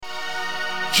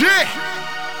Yeah,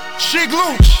 Shig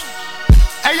Looch,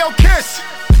 Ayo Kiss,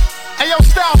 Ayo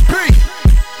Styles P.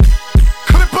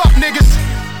 Clip up, niggas.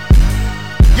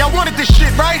 Y'all wanted this shit,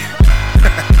 right?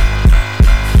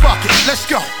 Fuck it, let's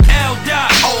go. L.Dot,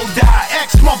 O.Dot,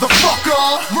 X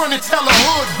motherfucker. Run and tell the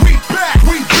hood, we back,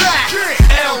 we back.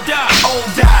 Yeah. L.Dot,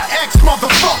 O.Dot, X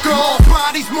motherfucker. More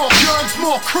bodies, more guns,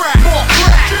 more crack, more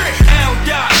crack. Yeah.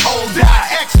 L.Dot, O.Dot,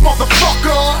 X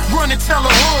motherfucker. Run and tell the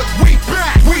hood, we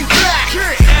back, we back.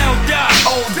 Yeah. L.Dot,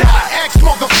 O.Dot, X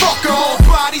motherfucker. More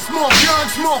bodies, more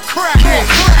guns, more crack, more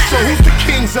crack. So who's the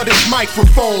kings of this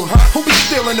microphone? Who be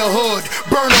still in the hood?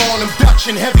 Burner on them, Dutch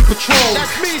and heavy patrol.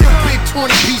 That's me. Still big 20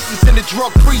 pieces in the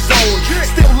drug-free zone.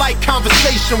 Still like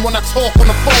conversation when I talk on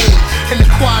the phone. In the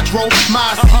Quadro,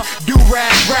 Mozzie,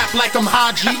 do-rag, rap like I'm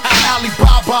Haji,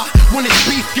 Alibaba. When it's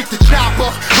beef, get the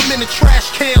chopper. I'm in the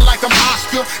trash can like I'm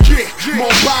Oscar. Yeah,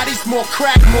 more bodies, more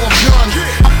crack, more guns.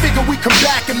 I figure we come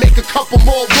back and make a couple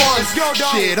more ones.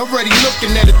 Shit, already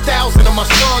looking at 1,000 of my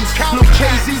sons. Lil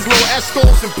KZ's, Lil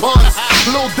Escos and puns.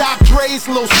 Lil Doc Dre's,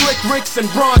 Lil Slick Ricks and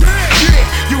runs.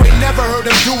 Yeah, you ain't never heard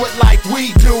them do it like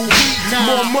we do.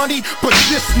 More money, but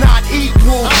just not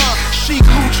equal. Shig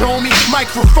Looch, homie,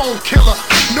 microphone killer.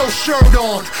 No shirt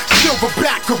on,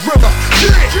 silverback gorilla.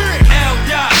 Yeah.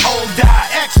 L.Dot, O.Dot,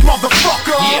 X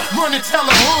motherfucker. Run and tell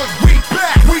the hood, we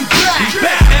back, we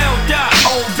back. L.Dot,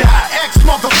 O.Dot, X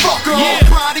motherfucker. More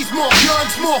bodies, more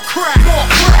guns, more crack, more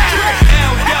crack.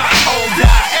 L.Dot,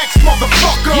 O.Dot, X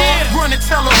motherfucker. Run and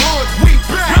tell the hood, we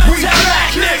back, we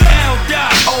back.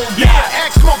 L.Dot, O.Dot,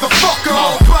 X motherfucker.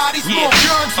 More bodies, more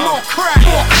guns, more crack,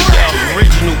 more crack.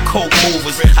 Original coke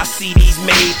movers, I see these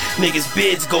made niggas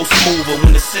bids go smoother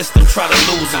when the system try to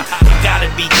lose them. They gotta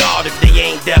be God if they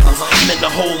ain't devils. I'm in the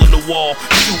hole in the wall,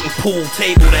 shooting pool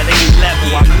table that ain't level.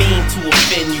 I mean to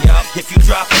offend you. If you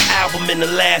drop an album in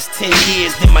the last 10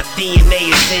 years, then my DNA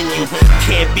is in you.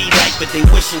 Can't be like, but they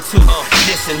wishing to.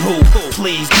 Listen who?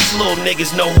 Please, these little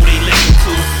niggas know who they listen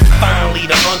to. Finally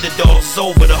the underdogs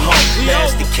over the hump.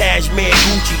 That's the Cashmere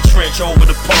Gucci trench over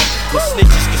the pump. The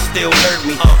snitches can still hurt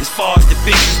me. As far as the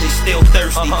bitches, they still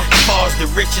thirsty. As far as the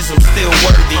riches, I'm still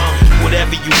worthy.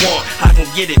 Whatever you want, I can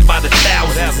get it by the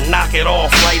thousands and knock it off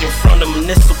right in front of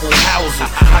municipal housing.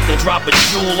 I can drop a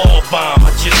jewel or bomb, I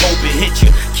just hope it hit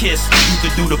you. Kiss, you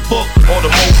could do the book or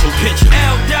the motion picture.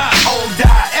 L.Dot,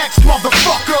 O.Dot, X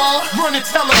motherfucker. Run and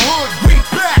tell the hood, we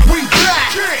back, we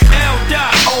back.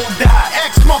 L.Dot, O.Dot,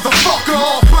 X motherfucker.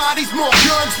 More bodies, more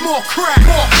guns, more crack,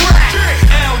 more crack.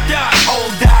 L.Dot,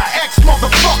 O.Dot, X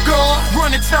motherfucker.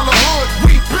 Run and tell the hood,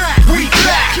 we back, we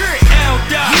back.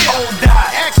 L.Dot, O.Dot,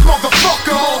 X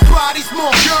motherfucker. More bodies,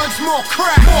 more guns, more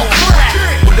crack, more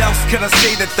crack. What else could I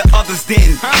say that the others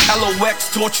didn't?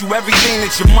 LOX taught you everything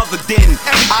that your mother didn't.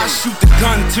 I shoot the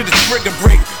gun to the trigger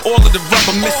break, all of the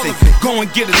rubber missing. Go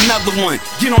and get another one,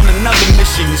 get on another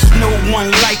mission. There's no one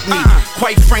like me.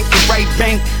 Quite frank, the right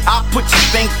bank, I'll put your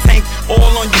think tank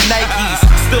all on your Nikes.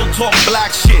 Still talk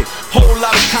black shit, whole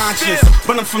lot of conscience.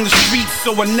 But I'm from the streets,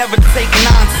 so I never take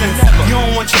nonsense. You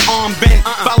don't want your arm bent,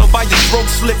 followed by your throat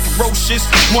slit ferocious.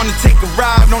 Wanna take a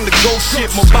ride on the ghost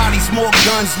ship. More bodies, more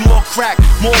guns, more crack,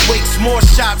 more weights, more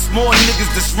shots, more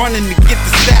niggas that's running to get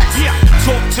the stacks.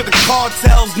 Talk to the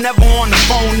cartels, never on the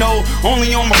phone, no.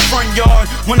 Only on my front yard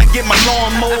when I get my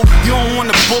lawn mowed. You don't want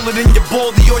a bullet in your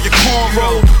baldy or your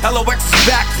cornrow. LOX is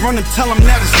back, run and tell them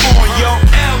that it's on, yo.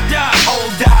 L.Dot,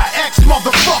 O.Dot, X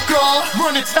motherfucker.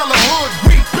 Run and tell the hood,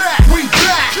 we back, we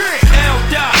back.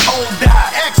 L.Dot, O.Dot,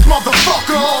 X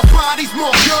motherfucker. More bodies,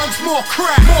 more guns, more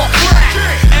crack, more crack.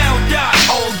 L.Dot,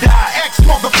 O.Dot, X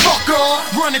motherfucker.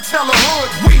 Run and tell the hood,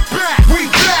 we back, we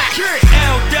back.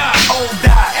 L.Dot,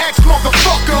 O.Dot, X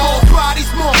motherfucker. More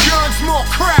bodies, more guns, more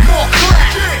crack, more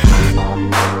crack.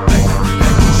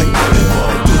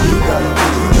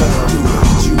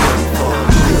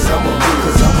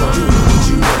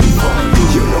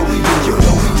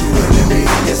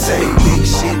 Say big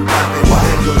shit poppin', why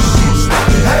that little shit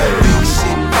stoppin'? Hey, big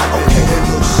shit poppin', okay, that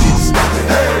little shit stoppin'.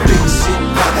 Hey, big shit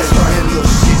poppin', that's why that little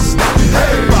shit stoppin'.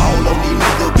 Hey, ball on these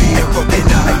niggas be broken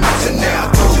out, and now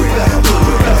do it up, do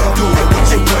it up, do it. What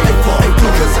you waiting for?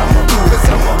 Cause I'ma do it, cause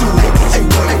I'ma do it. What you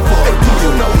waiting for? You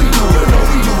know we do it, know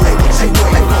we do it. What you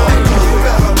waiting for? Do it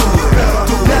up, do it up,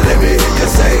 do it. Now let me hear you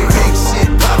say big shit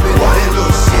poppin', why that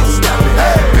little shit stoppin'?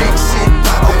 Hey, big shit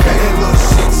poppin', okay, that little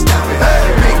shit stoppin'. Hey,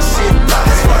 big shit poppin'.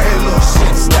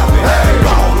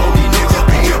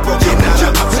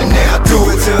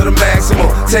 To the maximum,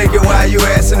 take it while you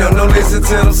asking them. Don't listen to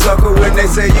them sucker when they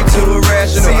say you too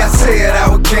irrational. See, I said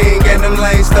I was king and them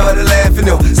lanes started laughing.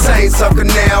 Them same sucker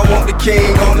now want the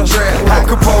king on the track. I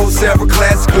compose several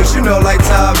classicals, you know, like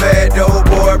Tom Bad, dope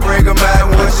boy, bring them out.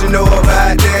 And what you know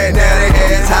about that? Now they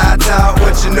ass high.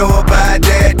 you know about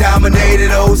that.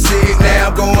 Dominated 06,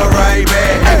 now I'm going right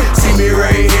back. Ay, see me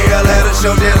right here, let her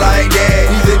show just like that.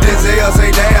 Either Denzel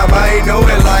say, damn, I ain't know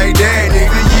it like that. Nigga,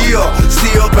 yeah,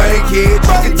 still bankhead,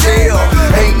 you can tell.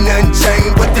 Ain't nothing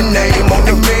changed but the name on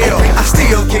the mail. I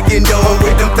still kicking door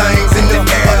with them things in the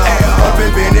air. Up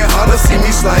in Benny Hunter, see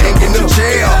me slang in the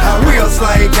jail. Real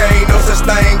slang, ain't no such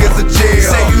thing as a jail.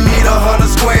 Say you need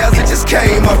 100 squares, it just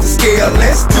came off the scale.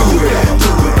 Let's do it.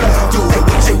 Do it. Do it.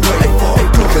 What you waiting for?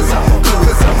 Cause I'ma do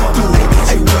it. Do it. What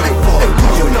you waiting for?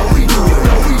 You know we do it.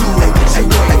 Do it. What you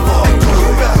waiting for? Do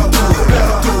it. Do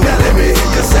it. Now let me hear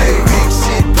you say big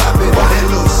shit poppin'. Why that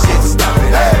little shit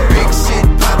stoppin'? Big shit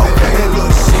poppin'. Okay, that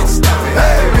little shit stoppin'.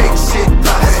 Big shit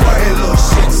poppin'. Why that little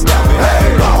shit stoppin'?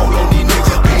 Ball on these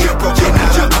niggas being broken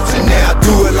out. Now I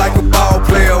do it like a ball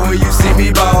player when you see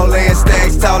me ballin'.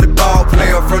 Stacks tall the ball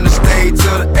player from the stage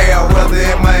to the air. Whether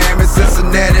in Miami,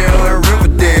 Cincinnati, or in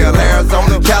Riverdale,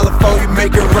 Arizona, California,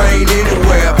 make it rain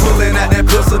anywhere. Pulling out that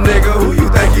pistol, nigga, who you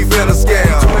think you finna scare?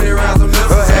 20 rounds of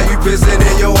missiles, or have you pissing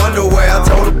in your underwear? I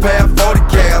told her pay 40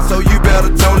 cal, so you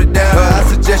better tone it down. I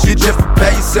suggest you just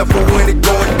prepare yourself for when it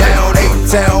going down.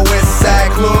 8-Town, West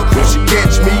Side Club, you should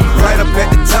catch me right up at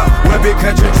the top, where Big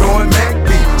Country drawing Mac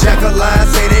B. Jack a line,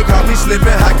 say they call me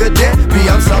slipping, how could that be?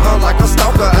 I'm something like a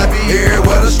stalker, I be here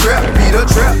where the strap be, the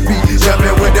trap be.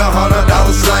 Jumping with the $100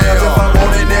 slams. If I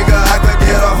want it, nigga, I could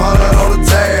get 100 on the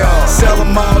tail. Sell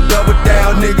them all, double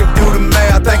down, nigga, do the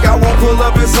math. Think I won't pull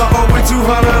up in something with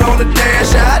 200 on the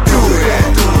dash? I do it.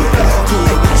 Do it. Do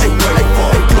it. What you ready for?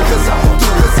 Cause I'ma do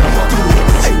it. I'ma do it.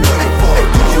 What you ready for?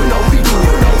 You know we do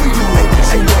it. We do it. What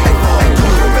you ready for? Do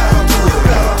it. Do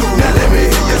it. Now let me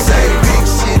hear you say big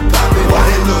shit poppin'. Why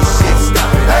that little shit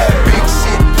stoppin'? Big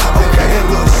shit poppin'. Okay, that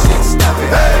little shit stoppin'.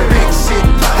 Big shit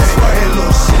poppin'. Why that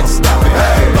little shit stoppin'?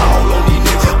 Ball on these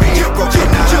niggas being broken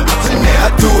out. Now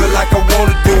I do it like I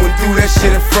wanna do and do that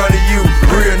shit in front of you.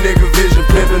 Real nigga vision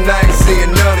pimpin', I ain't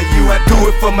seeing none of you. I do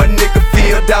it for my nigga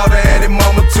Phil, daughter and his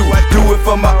mama too. I do it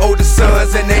for my older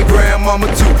sons and they grandmama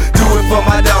too. Do it for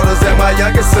my daughters and my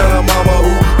youngest son, mama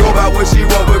who go about what she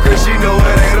want because she know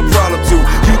it ain't a problem too.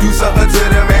 You do something to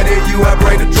them and then you I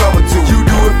bring the drama too. You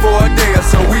do it for a day or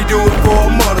so, we do it for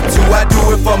a month or two. I do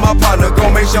it for my partner,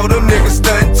 gon' make sure them niggas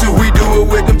stuntin' too. We do it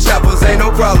with them choppers, ain't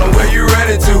no problem. Where you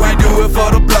running to? I do it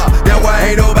for the block, now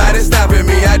why ain't nobody stopping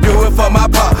me? I do it for my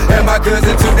pop and my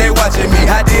cousin too, they watching me.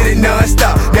 I did it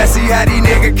non-stop, now see how these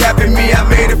niggas capping me. I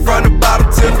made it from the bottom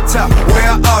to the top, where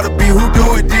I ought to be. Who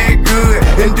do it did good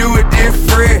and do it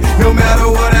different. No matter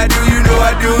what I do, you know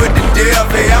I do it to death.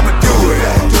 Hey, I'ma do it.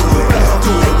 Do it.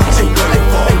 Do it. What you ready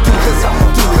for? Cause I'ma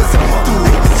do it. I'ma do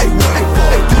it. What you ready for?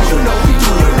 You know we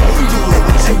do it. We do it.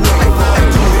 What you ready for?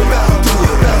 Do it.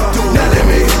 Do it. Now let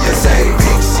me hear you say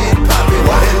big shit poppin'.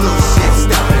 Why that little shit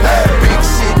stoppin'? Big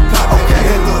shit poppin'. Okay,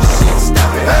 that little shit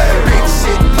stoppin'. Big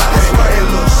shit poppin'. Why that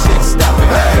little shit stoppin'?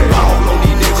 Ball on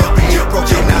these niggas being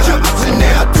broken out.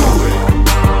 Now I do it.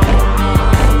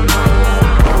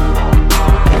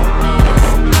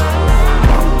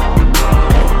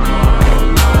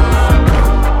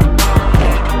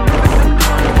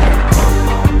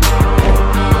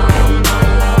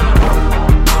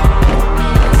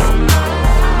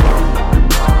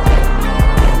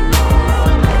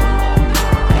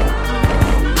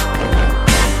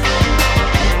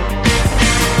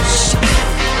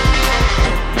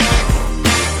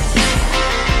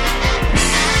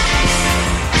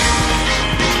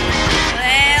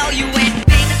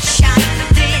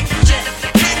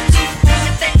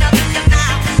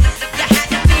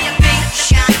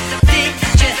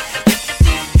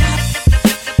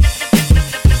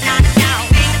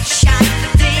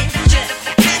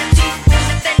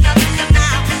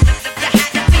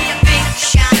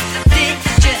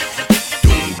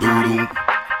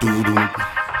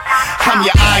 I'm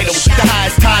your idol, the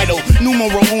highest title,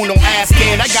 numero uno,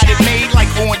 asking. I got it made like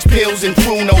orange pills and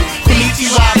Pruno.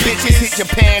 Konnichiwa, bitches hit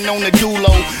Japan on the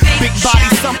dulo. Big body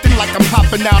something like I'm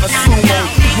hopping out of sumo.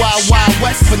 Wild, wild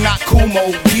west, but not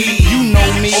Kumo. D, you know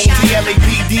me,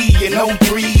 TLAPD in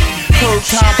 03. Third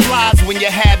time flies when you're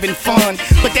having fun,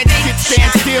 but that shit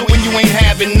stands still when you ain't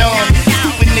having none.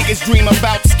 Stupid niggas dream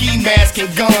about ski mask and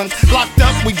guns. Locked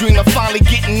up, we dream of finally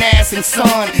getting ass and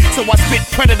sun. So I spit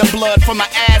predator blood from my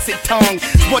acid tongue.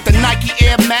 Sport the Nike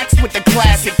Air Max with the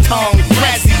classic tongue.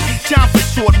 Razzie, John for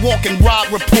short, walking rod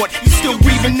report. You still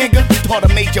breathing, nigga? Thought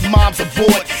I made your mom's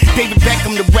abort. David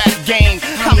Beckham, the rap game.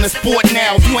 I'm the sport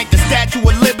now. If you ain't the Statue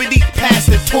of Liberty, pass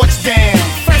the torch down.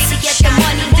 First you get the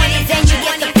money, then you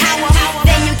get the power,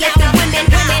 then you get the women,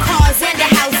 cars and the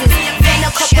houses, then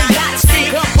a couple yachts,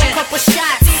 pick up a couple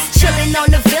shots, chilling on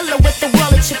the villa with the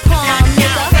world at your palm,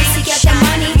 nigga. First you get the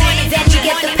money, then you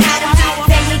get the power,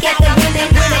 then you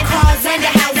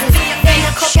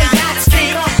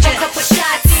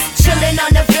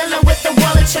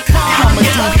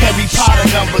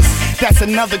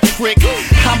another trick.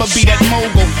 I'ma be that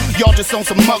mogul, y'all just on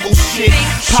some muggle shit.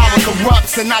 Power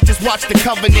corrupts and I just watch the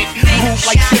covenant. Move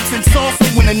like chips and salsa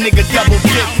when a nigga double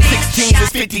dip. 16s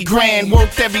is 50 grand,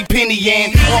 worth every penny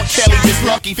and R. Kelly just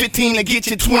lucky, 15 to get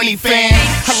you 20 fans.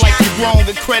 I like you wrong,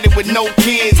 the credit with no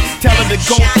kids. Tell her to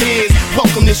go kids,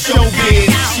 welcome to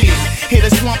showbiz. Shit, hit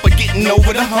a slump of getting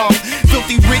over the hump.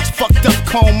 Filthy rich, fucked up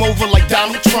comb over like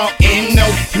Donald Trump. And no,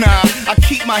 nah, I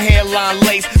keep my hairline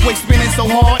laced. Waist spinning so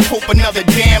hard, hope another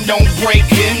dam don't break.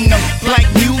 And no, black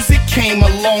music came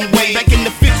a long way. Back in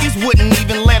the 50s, wouldn't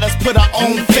even let us put our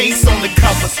own face on the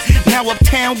covers. Now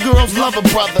uptown girls love a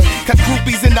brother. Got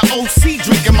groupies in the OC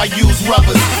drinking my used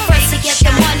rubbers. First you get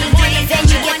the money, then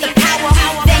you get the power,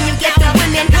 then you get the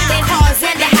women, the cars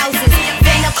and the houses,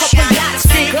 then a couple yachts,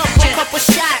 pick up a couple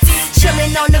shots,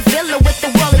 chilling on the villa with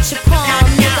the world at your palm,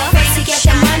 nigga. First you get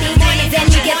the money, then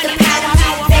you get the power,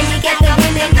 then you get the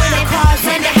women, the cars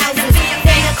and the houses,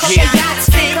 then a couple yachts,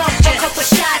 pick up a couple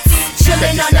shots,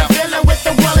 chilling on the villa with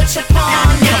the world at your palm,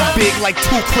 nigga. I'm big like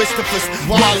two Christophers,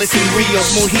 Wallace and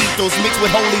Rios, mojitos mixed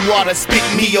with holy water, spit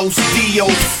Mios,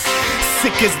 Dios.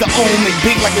 Sick as the omen,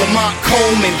 big like Lamont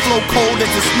Coleman, flow cold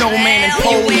as a snowman in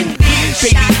Poland.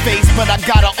 Baby face, but I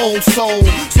got an old soul,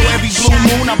 so every blue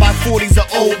moon I buy 40s of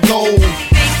old gold.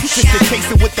 Just to chase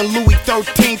it with the Louis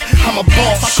 13th. I'm a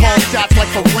boss, I call shots like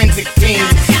forensic teams.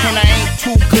 And I ain't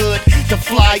too good to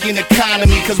fly in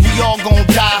economy, cause we all gon'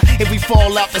 die if we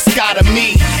fall out the sky to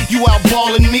me. You out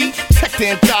ballin' me? Check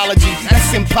the anthology,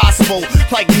 that's impossible,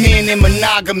 like men in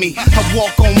monogamy. I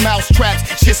walk on mouse traps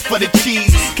just for the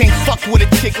cheese. Can't fuck with a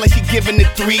chick like she giving it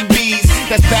 3 B's.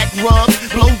 That's back rubs,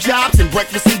 blowjobs, and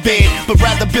breakfast in bed. But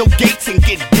rather Bill Gates and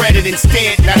get breaded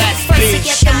instead. Now that's First big. you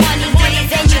get the money,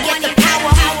 then you get the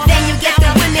power, then you get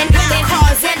the women, the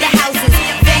cars and the houses,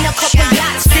 then a couple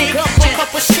yachts, pick up a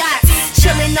couple shots,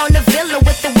 chilling on the villa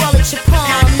with the world at your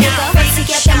palm, nigga. First you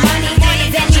get the money,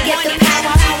 then you get the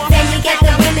power, then you get the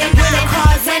women, the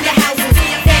cars and the houses,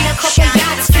 then a couple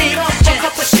yachts, pick up a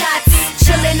couple shots,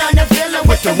 chilling on the villa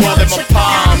with the world in at my your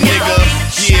palm, palm, nigga.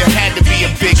 Yeah, had to be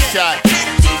a big shot.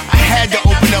 I had to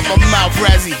open up my mouth,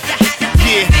 Razzie.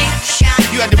 Yeah,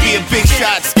 you had to be a big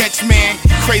shot, sketch man,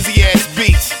 crazy ass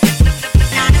beats.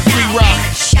 Free Rock,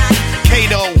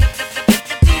 Kato,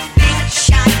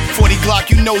 40 Glock,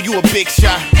 you know you a big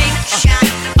shot.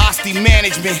 Osti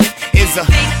Management is a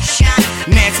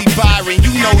Nancy Byron,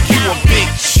 you know you a big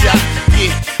shot.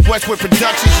 Yeah, Westwood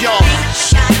Productions, y'all.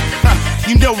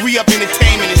 You know Re-Up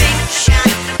Entertainment is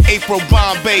April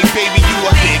Bombay, baby, you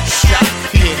a big shot.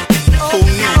 Yeah, who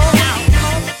knew?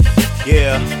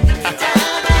 Yeah.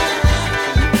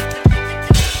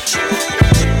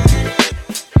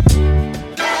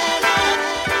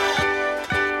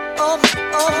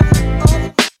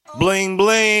 Bling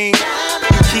bling,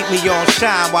 you keep me on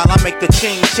shine while I make the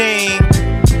ching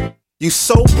ching. You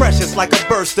so precious like a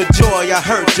burst of joy. I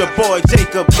heard your boy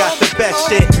Jacob got the best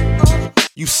shit.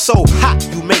 You so hot,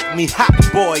 you make me hot,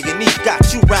 boy. And he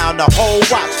got you round the whole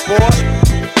watch,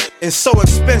 boy. It's so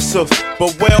expensive,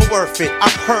 but well worth it. I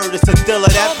heard it's a dealer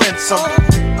that rents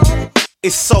some.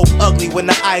 It's so ugly when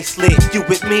the ice lit. You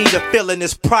with me, the feeling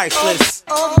is priceless.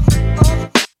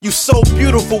 You so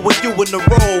beautiful when you in the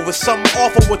role. It's something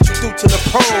awful what you do to the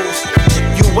pros.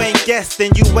 You ain't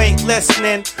guessing, you ain't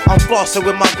listening. I'm flossing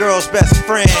with my girl's best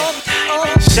friend,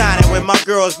 shining with my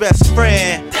girl's best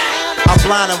friend. I'm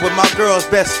blinding with my girl's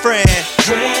best friend.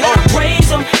 When I raise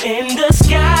them in the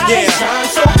sky, shine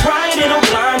so bright it'll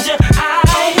blind your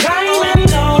eyes.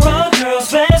 Diamond or a girl's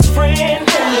best friend,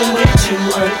 holding with you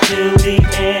until the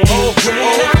end.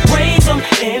 When I raise them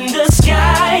in the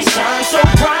sky, shine so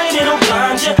bright it'll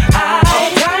blind your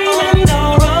eyes. Diamond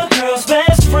or a girl's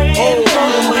best friend,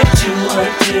 holding with you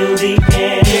until the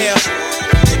end.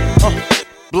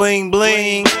 Bling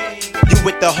bling, you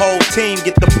with the whole team,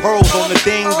 get the pearls on the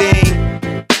ding ding.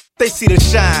 They see the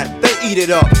shine, they eat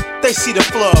it up. They see the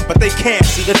flood, but they can't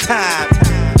see the time.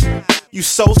 You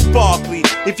so sparkly,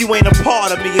 if you ain't a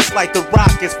part of me, it's like the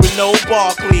Rockets with no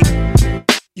Barkley.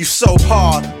 You so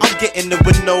hard, I'm getting it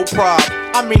with no prob.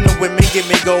 I mean the women give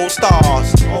me gold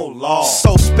stars. Oh Lord,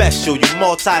 so special, you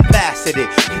multifaceted.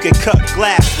 You can cut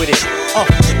glass with it.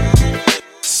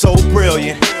 So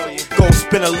brilliant. Go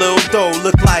spin a little dough,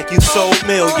 look like you sold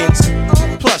millions.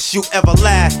 Plus you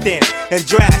everlasting and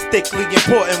drastically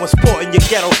important when sporting your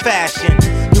ghetto fashion.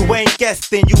 You ain't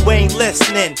guessing, you ain't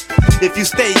listening. If you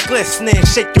stay glistening,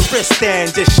 shake your wrist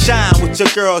and just shine with your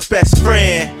girl's best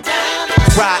friend.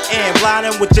 Riding,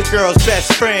 blinding with your girl's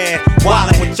best friend.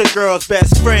 Wildin' with your girl's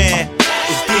best friend.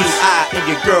 It's D.I. and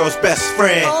your girl's best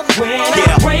friend. When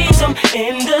I raise them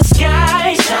in the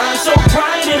sky, shine so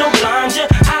bright it'll blind your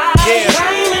eyes.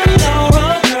 Diamond or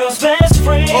a girl's best friend.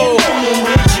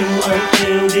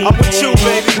 with you,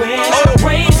 baby. When I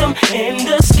raise them in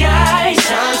the sky,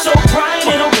 shine so bright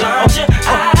it'll blind your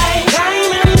eyes.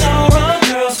 Diamonds are a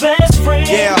girl's best friend.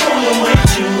 Yeah. Rolling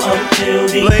with you until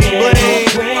the Bling, end.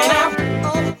 bling. When I'm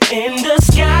in the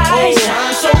sky,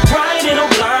 shine so bright it'll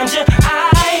blind your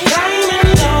eyes.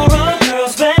 Diamonds are a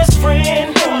girl's best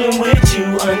friend. Rolling with you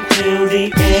until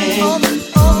the end.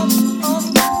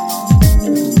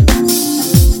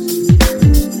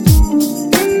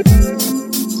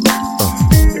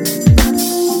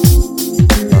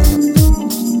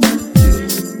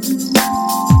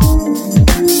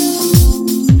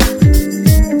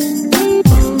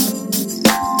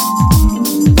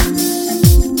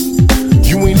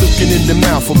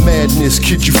 For madness,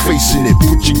 kid, you facing it.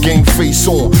 Put your game face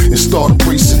on and start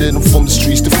embracing it. I'm from the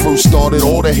streets that first started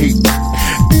all the hate.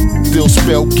 They'll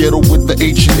spell ghetto with the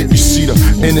H in it. You see the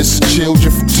innocent children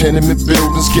from tenement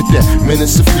buildings get that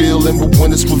menacing feeling, but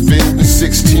when it's revealed in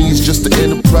 16's just the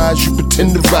enterprise you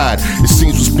pretend to ride. It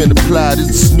seems what's been applied is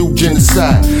this new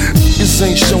genocide. This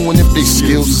ain't showing if they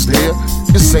skills is there.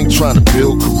 This ain't trying to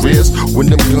build careers. When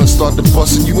them guns start to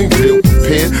bustin', you ain't real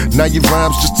prepared. Now your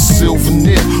rhyme's just a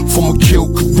souvenir from a kill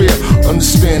career.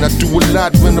 Understand, I do a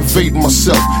lot renovating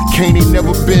myself. Kane ain't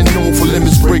never been known for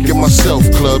limits breaking myself.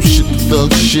 Club shit, the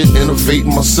thug shit,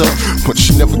 innovating myself. But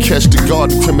you never catch the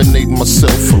guard incriminating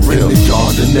myself for real. In the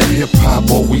garden that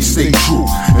hip-hop always stay true.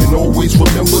 And always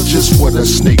remember just what a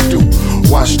snake do.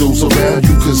 Watch those around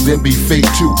you, cause them be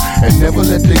fake too. And never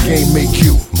let the game make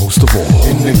you. Most of all,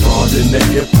 in the garden that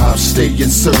hip-hop stay in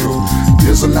circle.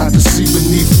 There's a lot to see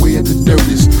beneath where the dirt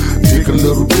is. Dig a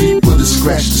little deeper to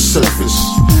scratch the surface,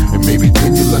 and maybe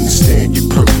then you'll understand your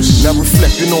purpose. Now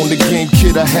reflecting on the game,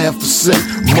 kid, I have to say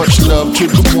much love to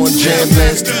the one Jam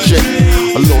Master Jay.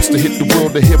 I lost to hit the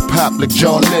world of hip-hop like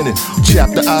John Lennon.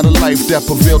 Chapter out of life that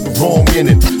prevailed the wrong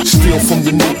ending. Still from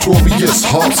the notorious,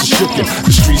 hearts are shooken.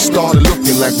 The streets started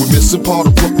looking like we're missing part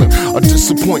of Brooklyn. A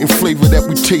disappointing flavor that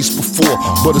we taste before,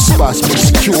 but a spot's been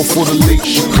secure for the late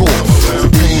Shakur.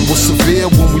 The pain was severe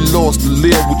when we lost the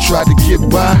lil. We tried to get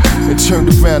by and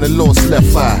turned around and lost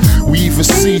left eye. We even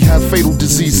see how fatal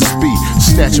diseases be.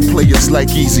 Snatching players like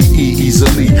Eazy-E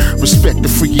easily. Respect the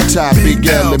freaky tie, Big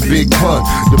L and Big Pun.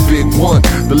 The big one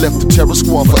that left the terror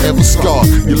squad forever scarred.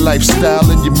 Your lifestyle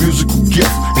and your musical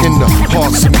gift in the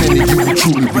hearts of many you will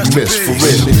truly be missed. For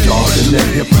real, in the garden let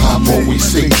hip-hop always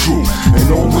stay true. And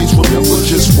always remember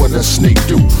just what a snake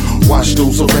do. Watch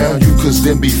those around you, cause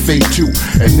them be fake too.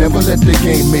 And never let the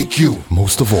game make you.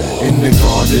 Most of all, in the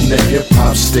garden let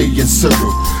hip-hop stay in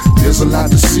circle. There's a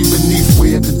lot to see beneath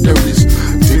where the dirt is.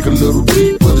 Dig a little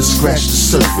deeper to scratch the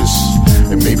surface,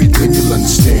 and maybe then you'll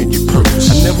understand your purpose.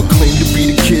 I never claimed to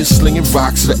be the kid slinging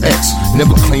rocks to the X.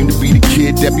 Never claimed to be the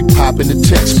kid that be popping the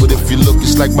text. But if you look,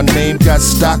 it's like my name got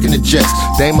stock in the jets.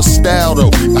 They ain't my style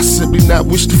though, I simply not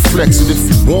wish to flex it. If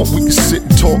you want, we can sit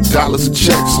and talk dollars and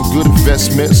checks. Some good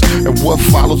investments, and what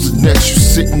follows the next. You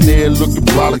sitting there looking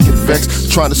brolic and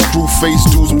vexed, trying to screw face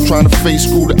dudes, I'm trying to face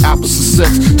screw the opposite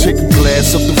sex. Take a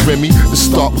glass of the Remy, to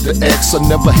start with the X. I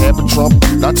never had a Trump,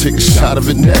 I take a shot of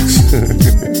it next.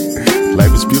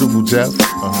 Life is beautiful, Jeff.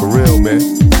 For real, man.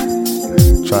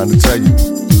 Trying to tell you.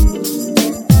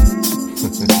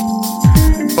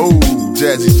 Oh,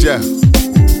 Jazzy Jeff.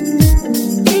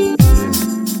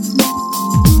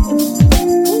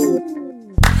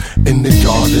 In the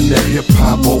garden that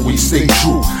hip-hop always stay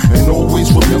true. And always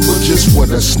remember just what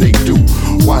a snake do.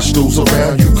 Watch those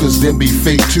around you, cause them be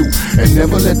fake too. And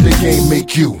never let the game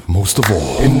make you. Most of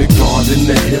all, in the garden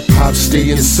that hip-hop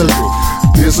stay in circle.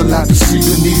 There's a lot to see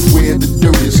beneath where the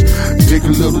dirt is. Dig a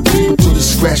little deeper to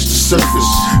scratch the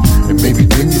surface, and maybe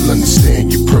then you'll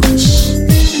understand your purpose.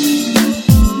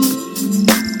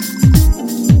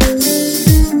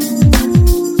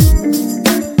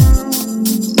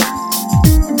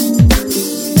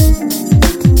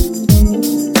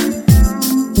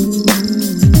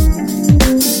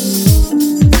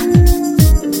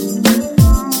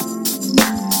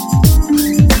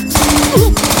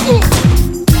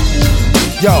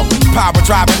 Yo, power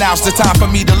driving out, it's the time for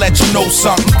me to let you know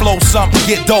something. Flow something,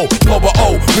 get dope, blow a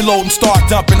O, reload and start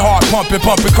dumping, hard pumping,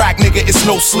 crack, nigga, it's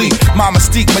no sleep. My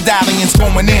mystique medallions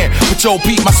going in, but yo,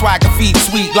 beat my swagger feet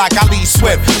sweet like Ali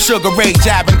Swift. Sugar Ray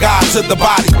jabbing God to the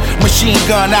body, machine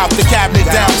gun out the cabinet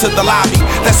down to the lobby.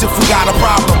 That's if we got a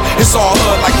problem. It's all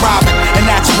hood like Robin, and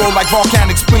natural like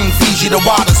volcanic spring Fiji the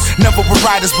waters. Never with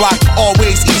writer's block,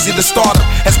 always easy to start up.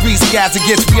 As greasy as it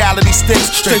gets, reality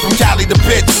sticks straight from Cali to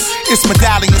Bits. It's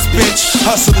medallions, bitch.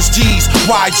 Hustlers, G's,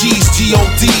 YG's,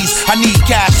 GOD's. I need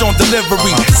cash on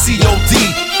delivery. COD,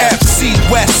 FC,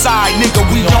 West Side, nigga,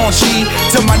 we on G.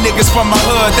 To my niggas from my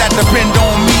hood that depend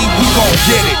on me, we gon'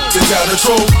 get it. To tell the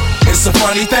truth, It's a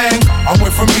funny thing, I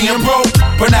went from being broke,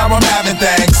 but now I'm having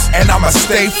things. And I'ma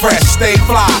stay fresh, stay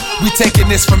fly. We taking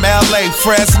this from LA,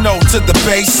 Fresno to the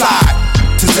Bay Side.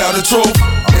 To tell the truth,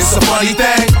 it's a funny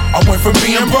thing, I went from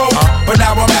being broke, but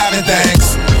now I'm having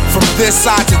things. From this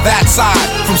side to that side,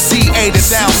 from CA to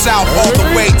down south, all the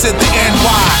way to the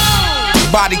NY.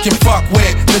 Body can fuck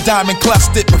with the diamond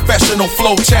clustered professional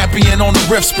flow champion on the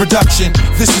Riffs production.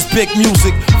 This is big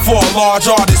music for a large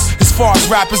artist. As far as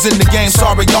rappers in the game,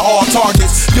 sorry, you're all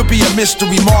targets. You'll be a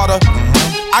mystery martyr.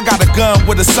 I got a gun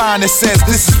with a sign that says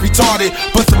this is retarded,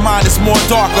 but the mind is more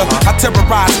darker. I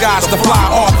terrorize guys to fly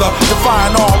author,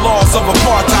 defying all laws of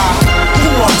apartheid.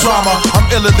 Who want drama? I'm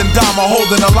iller than Dama,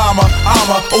 holding a llama. I'm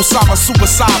a Osama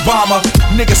suicide bomber.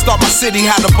 Niggas thought my city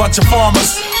had a bunch of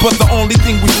farmers, but the only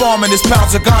thing we farming is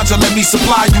pounds of ganja. Let me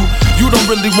supply you. You don't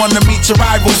really wanna meet your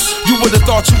rivals. You would've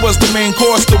thought you was the main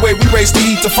course, the way we raise the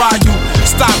heat to fry you.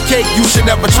 Stop cake, you should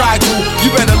never try to.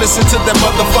 You better listen to them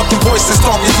motherfucking voices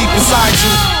talking deep inside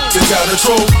you. To tell the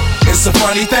truth, it's a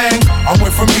funny thing, I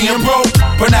went from being broke,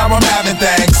 but now I'm having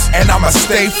things. And I'ma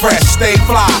stay fresh, stay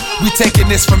fly. We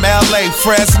taking this from LA,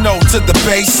 Fresno to the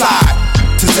Bay Side.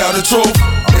 To tell the truth,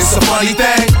 it's a funny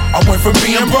thing, I went from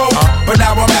being broke, but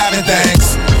now I'm having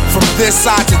things. From this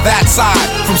side to that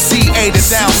side, from CA to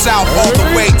down south, all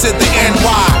the way to the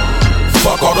NY.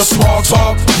 Fuck all the small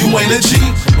talk, you ain't a G.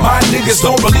 My niggas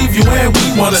don't believe you and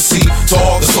we wanna see. To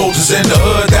all the soldiers in the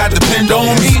hood that depend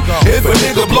on me, if a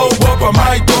nigga blow up, I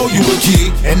might throw you a key.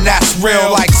 And that's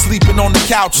real, like sleeping on the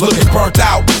couch, looking burnt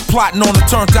out, plotting on a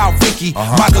turned out Vicky.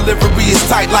 My delivery is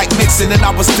tight like Nixon, and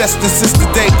I was destined since the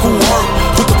day Cool Herc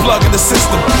put the plug in the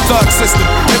system. Thug system,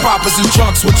 hip-hoppers in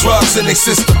trunks with drugs in their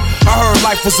system. I heard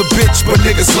life was a bitch, but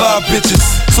niggas love bitches.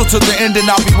 So to the end, and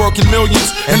I'll be working millions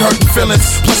and hurting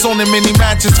feelings. Plus owning many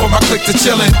mansions for my clique to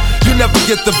chillin'. You never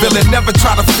get the villain, never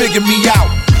try to figure me out.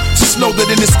 Just know that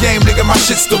in this game, nigga, my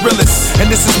shit's the realest.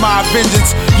 And this is my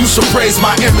vengeance. You should praise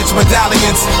my image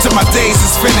medallions till my days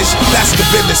is finished. That's the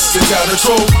business. To tell the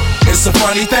truth, it's a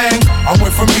funny thing, I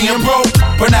went from being broke,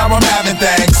 but now I'm having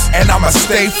things. And I'ma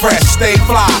stay fresh, stay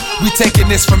fly. We taking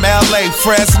this from LA,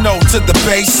 Fresno to the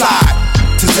Bay Side.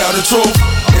 To tell the truth,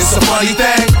 it's a funny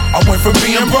thing, I went from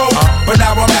being broke, but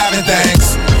now I'm having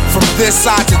things. From this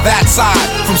side to that side,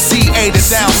 from CA to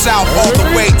down south, all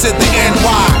the way to the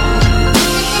NY.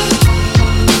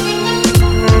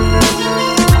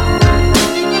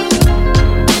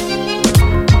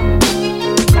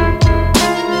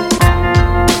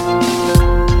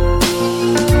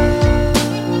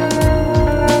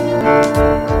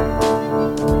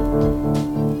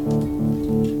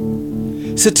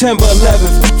 September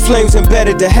 11th, flames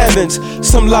embedded the heavens.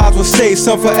 Some lives will stay,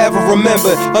 some forever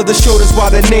remembered. Others showed us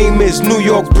why the name is New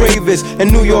York's bravest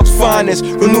and New York's finest.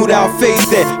 Renewed our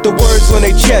faith in the words on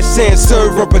their chest saying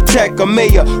serve and protect. A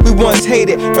mayor we once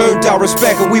hated, earned our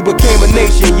respect, and we became a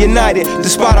nation united.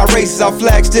 Despite our races, our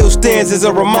flag still stands as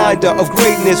a reminder of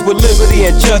greatness with liberty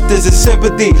and justice and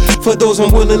sympathy for those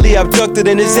unwillingly abducted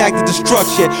in this act of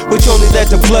destruction, which only led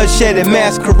to bloodshed and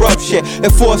mass corruption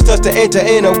and forced us to enter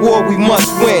in a war we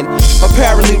must win.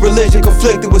 Apparently religion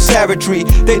conflicted with savagery.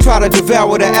 They try to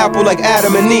devour the apple like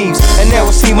Adam and Eve. And now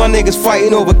I see my niggas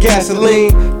fighting over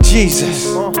gasoline. Jesus.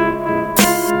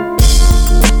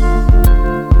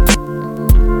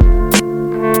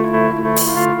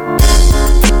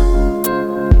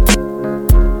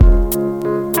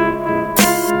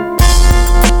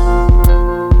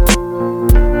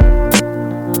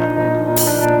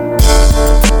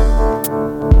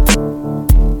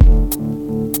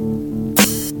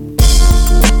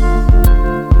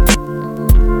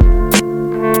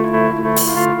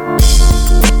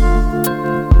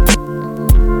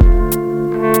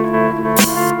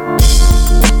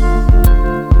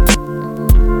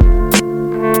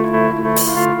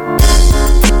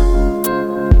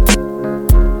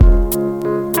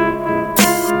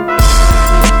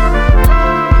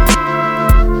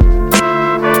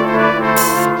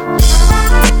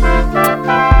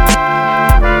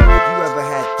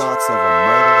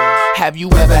 Have you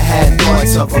ever had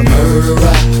thoughts of a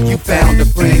murderer? You found a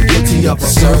friend guilty of a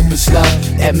surface love.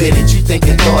 Admitted you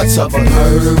thinking thoughts of a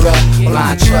murderer.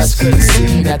 Blind trust couldn't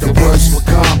see that the worst would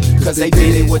come, cause they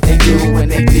did it what they do when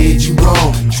they did you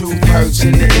wrong. Truth hurts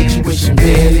and the intuition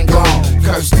dead and gone.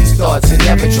 Curse these thoughts and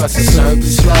never trust a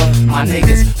surface love. My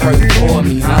niggas hurt for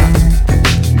me, huh?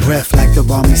 Breath like the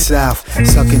balmy south,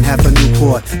 sucking half a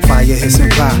Newport. Fire hissing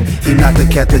pop, he not the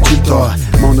cat that you thought.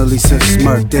 Mona Lisa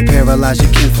smirk, they paralyze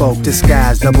your kinfolk.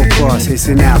 disguise, double cross,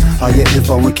 hissing out all your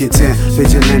info and content.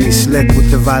 Vigilante slick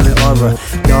with the violent aura.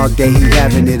 Dog day, he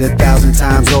having it 1,000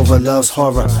 times over. Loves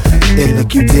horror. It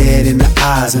look you dead in the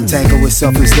eyes. Entangle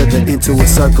itself and slither into a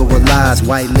circle of lies.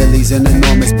 White lilies and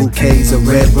enormous bouquets of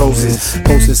red roses.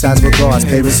 Poster size regards,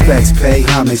 pay respects, pay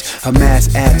homage. A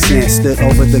mass accent stood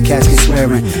over the casket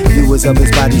swearing. Viewers of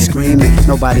his body screaming,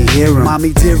 nobody hearing.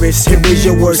 Mommy dearest, here is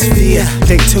your worst fear.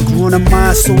 They took one of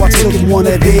mine, so I took one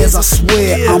of theirs. I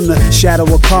swear, I'm the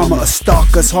shadow of karma, a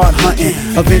stalker's heart hunting.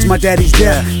 Avenge my daddy's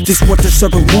death, this what the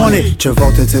serpent wanted.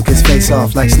 Travolta took his face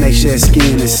off like snake shed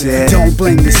skin and said, don't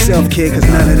blame yourself, kid, cause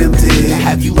none of them did.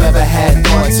 Have you ever had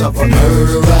thoughts of a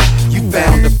murderer? You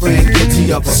found a friend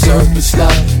guilty of a surface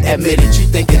love. Admitted you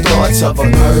thinking thoughts of a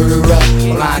murderer.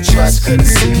 Blind trust couldn't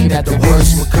see that the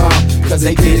worst would come, cause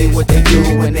they did it what they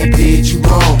do when they did you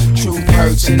wrong. Truth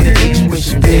hurts and the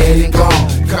intuition dead and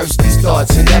gone. Curse these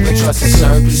thoughts and never trust a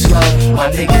surface love.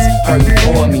 My niggas hurting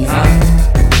for me, huh?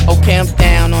 Okay, I'm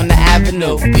down on the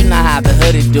avenue. You know how the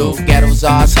hooded do. Ghetto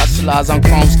czars, hustlers on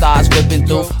chrome stars whipping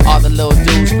through. All the little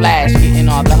dudes flash, getting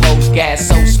all the hoes gas.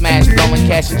 So smash, blowing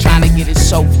cash and trying to get it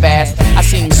so fast. I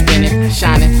seen him spinning,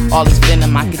 shining, all his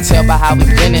venom. I can tell by how he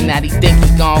grinning that he think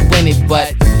he gon' win it.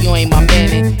 But you ain't my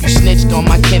man, you snitched on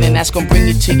my kin, and that's gon' bring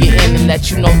you to your end and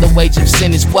let you know the wage of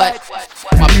sin is what?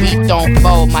 My beat don't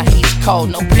fold, my heat's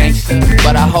cold, no gangster,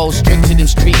 but I hold strict to them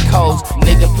street codes.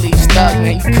 Nigga, please thug,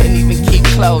 man, you couldn't even keep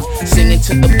close. Singing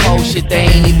to the pole, shit they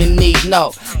ain't even need,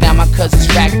 no. Now my cousin's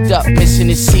racked up, missing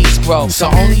his seeds grow. So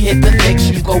only hit the licks,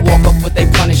 you go walk up what they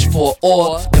punish for.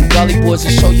 Or them gully boys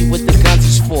will show you what the guns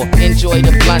is for. Enjoy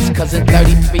the blunts, cause in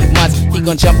 33 months, he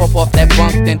gon' jump up off that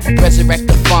bunk, then resurrect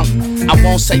the funk. I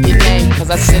won't say your name, cause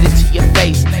I said it to your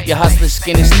face. Your hustler's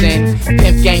skin is thin,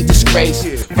 pimp game disgrace.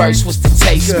 Verse was the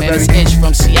taste, man, it's Inch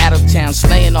from Seattle town,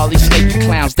 slaying all these snaky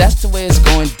clowns. That's the way it's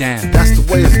going down. That's the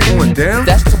way it's going down?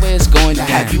 That's the way it's going down.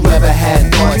 Have you ever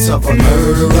had thoughts of a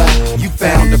murderer? You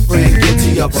found a friend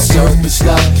guilty of a surface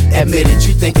love. Admitted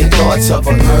you thinking thoughts of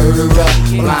a murderer.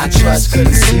 Blind trust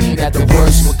couldn't see that the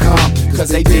worst would come, cause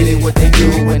they did it what they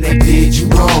do when they did you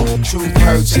wrong. Truth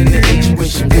hurts and the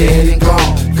intuition dead and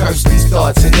gone. Curse these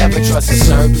thoughts and never trust a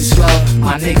surface love.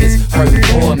 My niggas hurting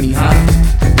for me, huh?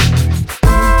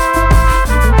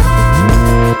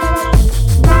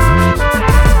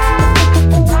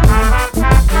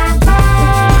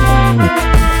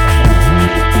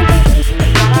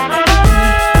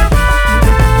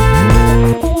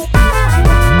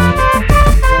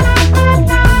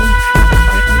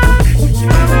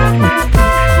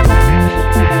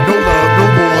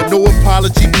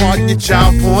 Pardon your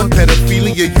child porn,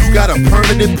 pedophilia, you got a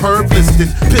permanent perv listed.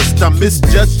 Pissed, I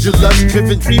misjudged your lust,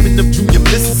 driven, dreaming of junior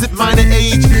misses at minor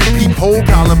age. Peephole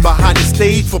column behind the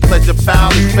stage for pleasure,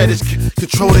 foul and fetish.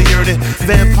 Control they earn it.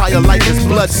 Vampire like his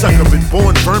bloodsucker and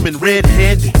born vermin,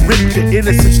 red-handed. Ripped your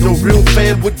innocence, no real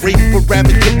fan would rape or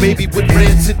ravage your baby with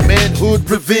rancid manhood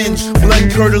revenge.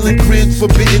 Blood-curdling cringe,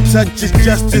 forbidden touch is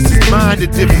justice is mine to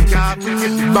divvy.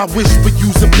 My wish for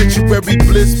you's obituary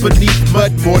bliss beneath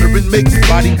mud, mortar and mix.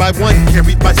 Body by one,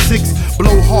 carried by six.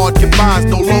 Blow hard, goodbyes,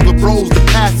 no longer bros, the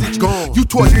passage gone. You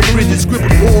torch the bridges, scribble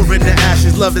war in the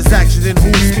ashes. Love is action and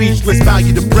who's speechless,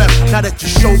 value the breath. Now that you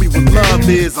show me what love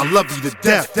is, I love you to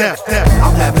death, death, death.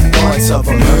 I'm having thoughts of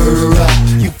a murderer.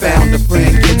 You found a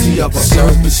friend guilty of a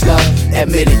surface love.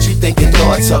 Admitted you thinking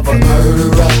thoughts of a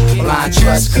murderer. Blind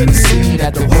trust couldn't see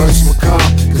that the worst would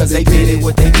come, cause they did it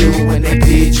what they do when they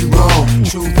did you wrong.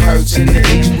 Truth hurts and the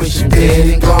intuition dead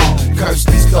and gone. Curse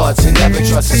these thoughts and never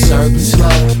trust a surface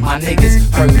love. My niggas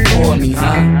hurting for me,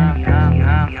 huh?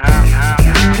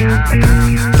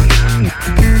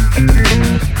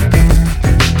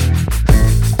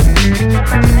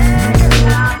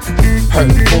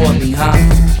 Hurting for me, huh?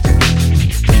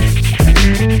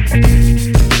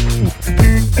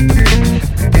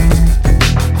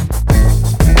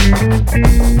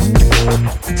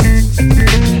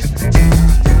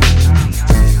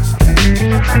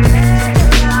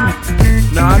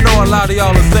 Now I know a lot of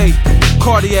y'all will say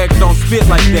Cardiac don't spit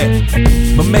like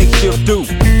that, but Makeshift do.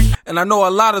 And I know a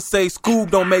lot of say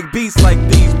Scoob don't make beats like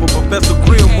these, but Professor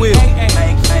Grimm will.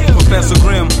 Professor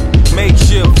Grimm,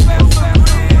 Makeshift,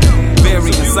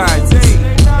 varying scientists.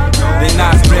 They're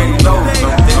not ready, no,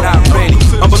 they're not ready.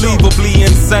 Unbelievably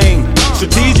insane.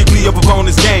 Strategically up upon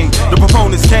this game. The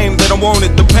proponents came, they don't want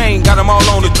it, the pain got them all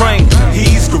on the train.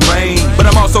 He's the rain, but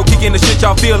I'm also kicking saying the shit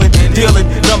y'all feeling. Dealing,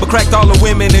 number cracked all the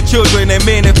women and children and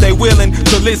men if they willing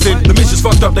to listen. The mission's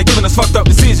fucked up, they giving us fucked up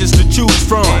decisions to choose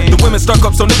from. The women stuck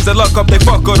up, so niggas that luck up, they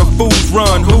fuck or the fools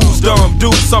run. Who's dumb?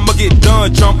 Do something get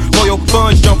done, jump. For your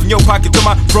funds, jump from your pocket to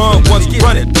my front ones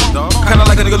running. Kinda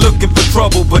like a nigga looking for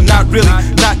trouble, but not really.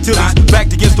 Not till he's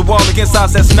backed against the wall, against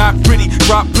us that's not pretty.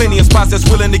 Drop plenty of spots that's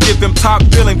willing to give him top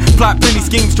billing. Plot plenty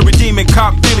schemes to redeem and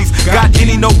cop feelings. Got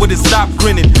any note when it stop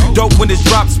grinning. Dope when it's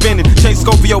drop spinning. Change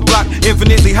scope for your block,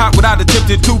 infinitely hot without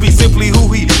attempting to be simply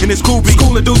who he and his crew be.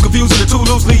 Schooling dudes confusing the too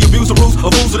loosely. Abuse the rules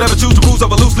of fools who never choose to cruise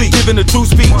over loosely. Giving the true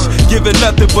speech, giving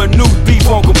nothing but new beef,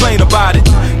 won't complain about it.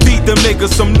 Feed them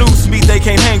niggas some loose meat, they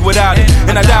can't hang without it.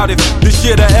 And I doubt if this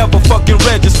shit'll ever fucking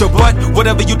register. But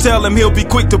whatever you tell him, he'll be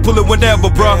quick to pull it whenever,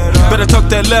 bruh. Better tuck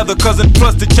that leather, cousin,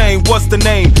 plus the chain. What's the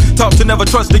name? Talk to never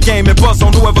trust the game and bust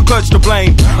on whoever clutched the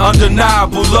blame.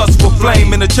 Undeniable lust for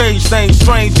flame and a change thing,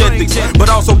 strange ethics, but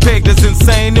also pegged as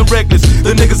insane and reckless.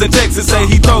 The niggas in Texas say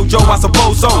he told Joe, I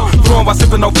suppose so. Throwing by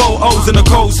sipping no 4 O's in the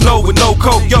cold snow with no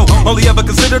coat. Yo, only ever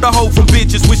considered a hoe from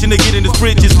bitches, wishing to get in his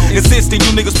britches. Insisting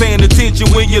you niggas paying attention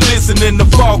when you're listening to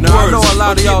falk words. I know a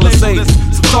lot of y'all will say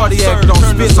Cardiac don't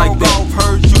spit like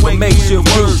that, but make shit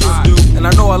worse. And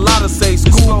I know a lot of say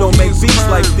school don't make beats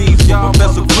like these, but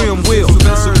Professor Grimm will.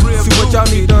 See, what y'all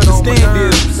need to understand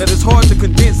is that it's hard to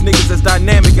condense niggas as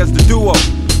dynamic as the duo.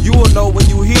 You will know when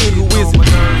you hear who is it.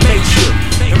 Make sure.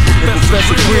 And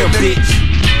Professor Grimm, bitch.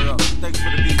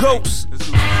 Ghost.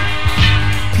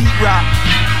 Pete Rock.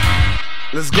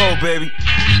 Let's go, baby.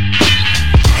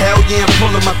 Hell yeah, I'm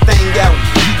pulling my thing out.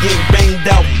 You getting banged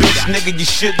out, bitch, nigga, you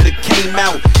shouldn't have came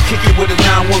out. Kick it with a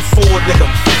 914, nigga.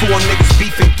 4 niggas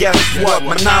beefing, guess what?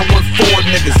 My 914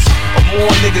 niggas are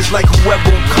more niggas like whoever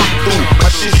will come through.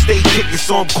 My shit stay kicking,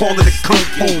 so I'm calling it kung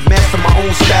fu. Master my own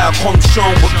style, call him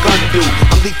Sean what gun do.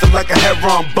 I'm lethal like a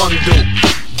heron bundle.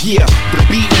 Yeah, the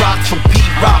beat rock from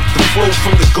P-Rock, the flow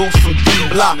from the ghost from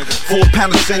D-Block.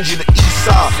 4-pounder send you to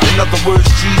Esau. In other words,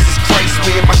 Jesus Christ,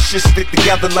 man, my shit stick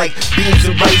together like beans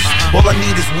and rice. All I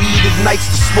need is weed and nights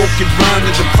to smoke and run,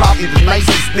 and I'm probably the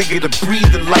nicest nigga to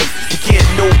breathe in life. You can't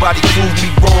nobody prove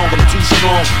me wrong, I'm too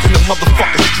strong. And the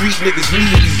motherfucking street niggas need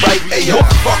me right. Hey yo,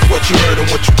 fuck what you heard and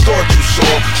what you thought you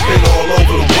saw. Been all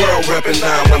over the world reppin'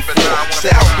 914.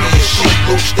 South being shit,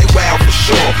 Looch, they wild for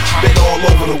sure. Been all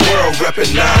over the world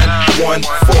reppin' 914.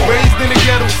 Raised in the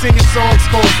ghetto singing songs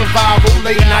for survival.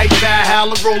 Late night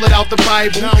Valhalla, roll it out the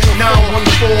Bible. 914,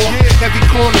 every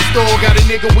corner store got a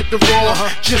nigga with the raw.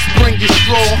 Just bring your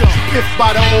straw. Piff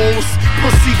by the O's,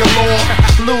 pussy galore.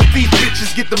 Little thief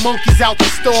bitches get the monkeys out the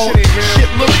store.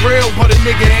 Shit look real, but a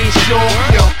nigga ain't sure.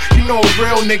 Yo, you know a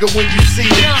real nigga when you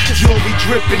see him. Jewelry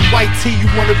dripping, white tee,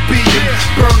 you wanna be him.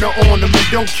 Burner on them and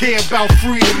don't care about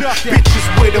freedom. Bitches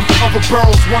with them, other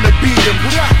girls wanna beat them.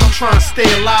 I'm trying to stay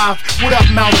alive. What up,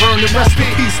 Mount Vernon? Rest in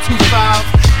peace, 2-5.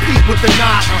 Pete with the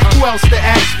knot. Who else to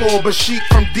ask for but Sheik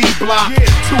from D-Block?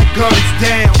 2 guns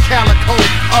down, Calico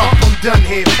up. I'm done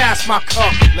here. Pass my cup.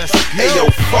 Let's go. Hey yo,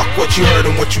 fuck what you heard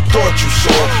and what you thought you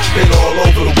saw. Been all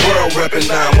over the world reppin'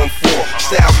 914.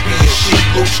 South being shit,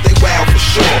 Looch, they wild for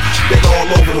sure. Been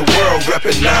all over the world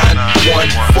reppin'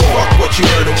 914. Fuck what you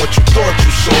heard and what you thought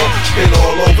you saw. Been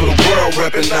all over the world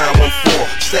reppin' 914.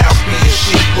 South being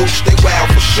shit, Looch, they wild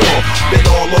for sure. Been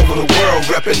all over the world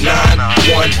reppin'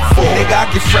 914. Nigga, I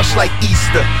get fresh like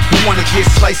Easter. You wanna get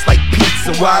sliced like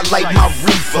pizza while I light my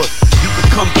reefer. You can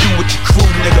come through with your crew,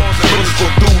 nigga. Bullets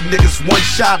go through niggas. 1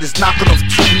 shot is knocking off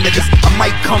 2 niggas. I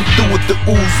might come through with the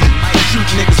Uzi. Shoot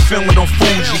niggas filming on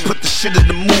Fuji. Put the shit in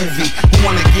the movie. Who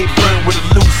wanna get burned with a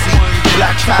Lucy?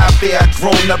 Black tie bear, I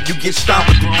grown up, you get stomped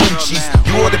with the Gucci's.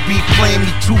 You ought to be playing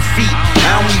me 2 feet.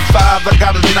 I only 5, I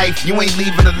got a knife, you ain't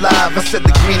leaving alive. I said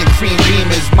the green and cream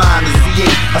beam is mine, the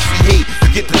Z8. I see hate, you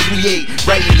get the 3-8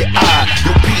 right in your eye.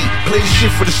 Yo, P, play the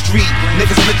shit for the street.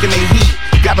 Niggas licking they heat.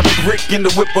 Got a brick in the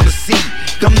whip on the seat.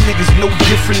 Them niggas no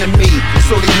different than me,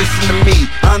 so they listen to me.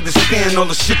 I understand all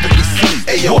the shit that they see.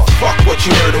 Hey yo, fuck what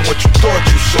you heard and what you thought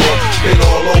you saw. Been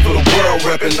all over the world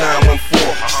reppin' 914.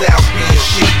 South being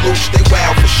shit, Looch, they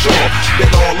wild for sure. Been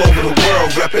all over the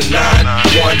world reppin'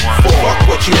 914. Fuck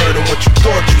what you heard and what you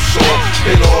thought you saw.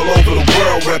 Been all over the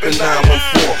world reppin' 914.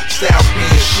 South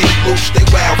being shit, Looch, they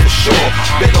wild for sure.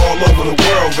 Been all over the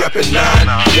world reppin'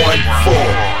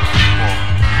 914.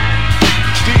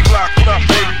 D-Block, what up,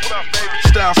 baby?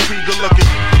 Style speed, good looking.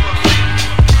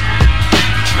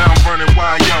 Now I'm burning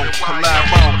wide, yo, collab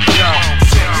on, yo.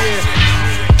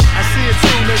 Yeah, I see it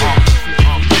too, nigga.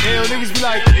 Hell, niggas be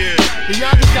like, do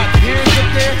y'all just got beers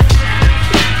up there?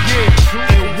 Yeah,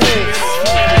 and wolves.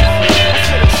 I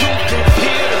said the truth is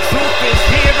here, the truth is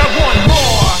here. I want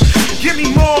more, give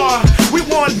me more. We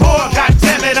want more,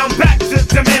 goddammit, I'm back to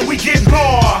demand. We get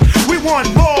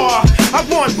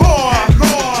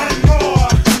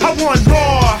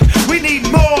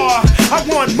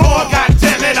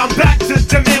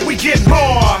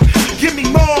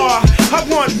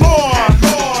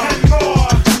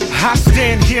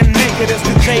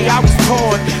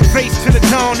chord. Face to the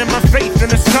dawn and my faith in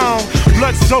the song.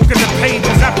 Blood soaking the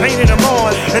pages, I painted them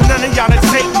on. And none of y'all that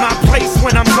take my place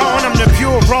when I'm gone. I'm the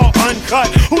pure, raw,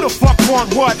 uncut. Who the fuck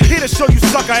want what? Here to show you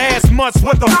sucker ass mutts.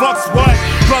 What the fuck's what?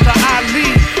 Brother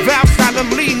Ali, vow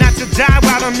solemnly not to die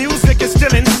while the music is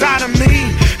still inside of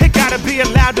me. It gotta be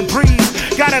allowed to breathe.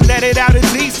 Gotta let it out at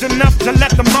least enough to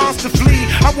let the monster flee.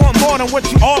 I want more than what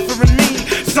you offering me.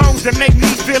 Songs that make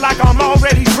me feel like I'm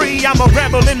already free. I'm a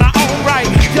rebel in my own right.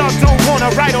 Y'all don't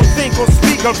wanna write or think or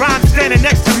speak a rhyme standing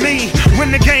next to me. When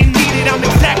the game needed, I'm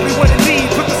exactly what it needs.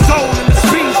 Put the soul in the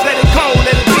speech, let it go,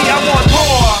 let it be. I want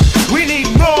more, we need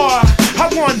more.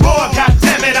 I want more, god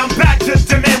damn it, I'm back to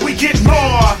demand we get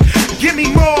more. Give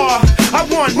me more, I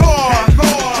want more,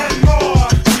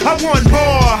 I want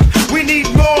more, we need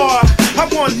more. I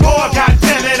want more, god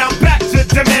damn it, I'm back to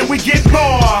demand we get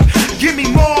more. Give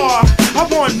me more, I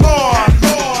want more.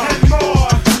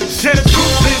 Say the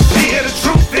truth is here, the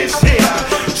truth is here.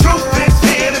 Truth is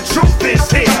here, the truth is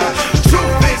here.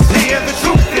 Truth is here, the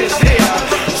truth is here.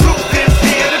 Truth is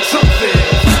here, the truth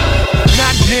is.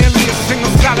 Not nearly a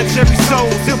single solitary soul.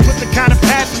 Still put the kind of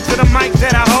passion to the mic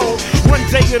that I hold. One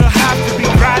day it'll have to be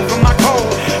right for my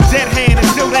cold. Dead hand is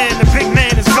still there and the big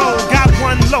man is gold. Got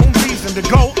one lone reason to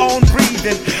go on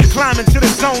breathing. Climbing to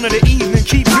the zone of the evening,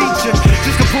 keep reaching.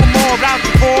 Just to pull more out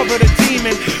the core of the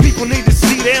demon. People need to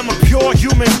see them a pure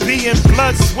human being.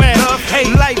 Blood, sweat, love,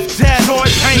 hate, life, death, joy,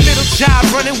 pain. Little child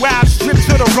running wild, stripped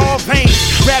to the raw veins.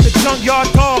 Rabbit,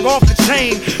 junkyard dog off the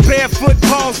chain. Barefoot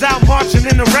balls out marching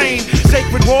in the rain.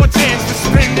 Sacred war chants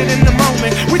suspended in the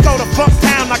moment. We throw the fuck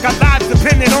down like our lives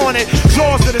depended on it.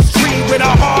 Jaws of the street with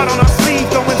our heart on our sleeve.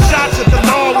 Throwing shots at the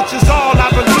law, which is all I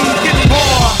believe. Give me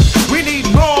more, we need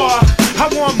more. I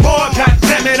want more, god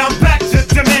damn it, I'm back to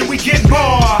demand we get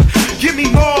more. Give me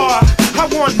more, I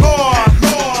want more.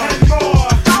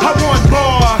 I want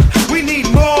more, we need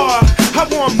more. I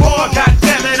want more, god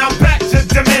damn it, I'm back to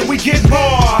demand we get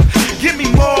more. Give me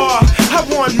more, I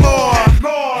want more.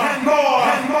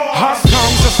 Our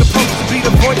songs are supposed to be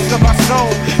the voice of our soul.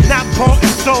 Not bought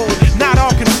and sold, not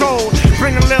all controlled.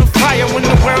 Bring a little fire when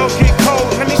the world get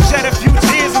cold. Let me shed a few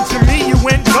tears and to me you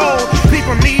went gold.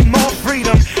 People need more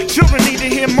freedom. Children need to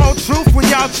hear more truth when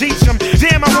y'all teach them.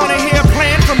 Damn, I wanna hear a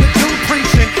plan from the dude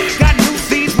preaching. Got new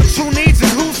seeds with true needs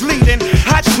and who's leading.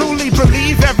 I truly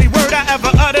believe every word I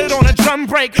ever uttered on a drum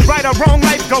break. Right or wrong,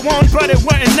 life go on, but it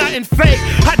wasn't nothing fake.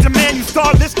 I demand you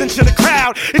start listening to the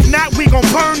crowd. If not, we gon'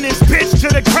 burn this bitch to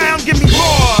the ground. Give me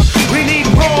more, we need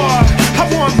more. I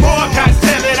want more, god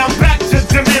damn it, I'm back to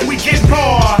demand we get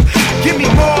more. Give me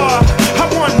more, I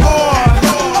want more.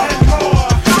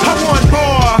 I want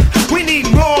more, we need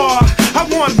more. I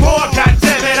want more, god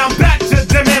damn it, I'm back to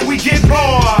demand we get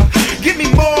more. Give me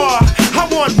more, I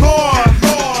want more.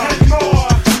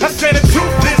 I say the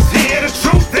truth is here, the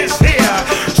truth is here.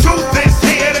 Truth is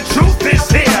here, the truth is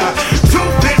here.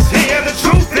 Truth is here, the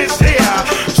truth is here.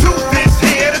 Truth is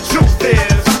here, the truth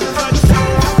is.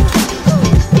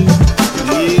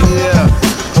 Yeah,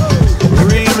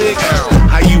 remix.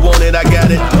 How you want it? I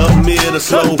got it. Up, mid, or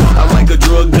slow. I'm like a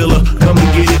drug dealer. Come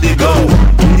and get it, go.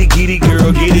 Get it,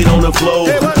 girl, get it on the floor.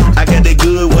 I got that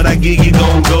good, what I get, you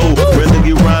gon' go. Rather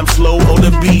get rhyme slow or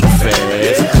the beat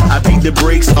fast. I beat the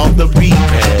brakes off the beat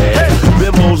pad.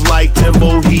 Bimbos like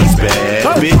Timbo, he's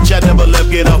bad. Bitch, I never left,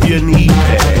 get off your knee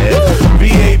pad.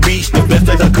 VA Beach, the best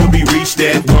that I could be reached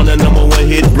at. Want a number one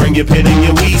hit, bring your pen and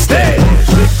your weed stash.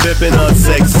 Flippin' on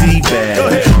sexy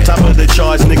bad. Top of the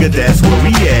charts, nigga, that's where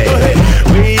we at.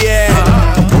 We at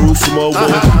Bruce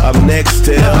Mobile, I'm next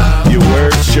to your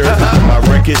word shirt. My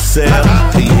record sell,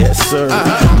 yes sir.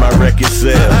 My record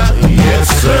sell, yes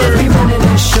sir. We running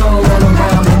this show all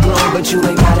around the globe, but you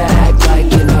ain't gotta act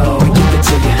like you know. Give it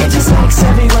to you. It just makes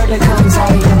every word that comes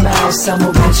out of your mouth sound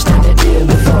more rich than it did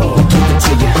before. Give it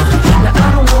to you. Now I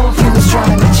don't know if you was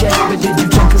trying to check, but did you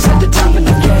check us at the top of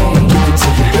the game? Give it to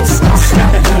you. It's not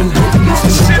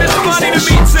shit is funny to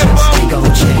me, Timbo.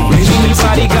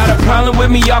 Anybody got a problem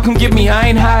with me, y'all come get me. I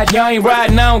ain't hide, y'all ain't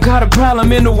riding. I don't got a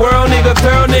problem in the world, nigga.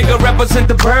 Thorough nigga, represent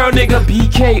the borough, nigga.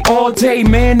 BK all day,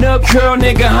 man up, curl,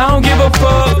 nigga. I don't give a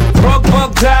fuck.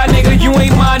 Buck, die, nigga. You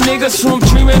ain't my nigga, so I'm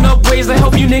dreaming up ways to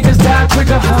help you niggas die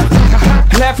quicker.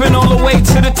 Laughing all the way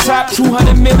to the top.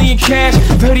 200 million cash,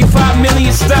 35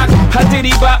 million stock. I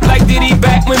diddy bop like Diddy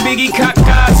back when Biggie cock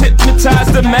guys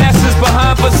hypnotized the masses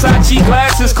behind Versace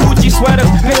glasses, Gucci sweaters,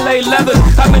 Pele leathers.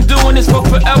 I've been doing this for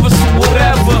forever, so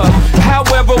whatever.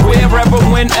 However, wherever,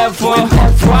 whenever.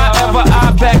 Why ever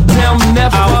I back down,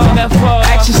 never.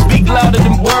 Actions speak louder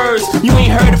than words. You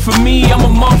ain't heard it from me, I'm a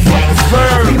motherfucking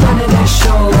verb. We running this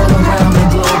show all around the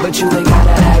globe, but you ain't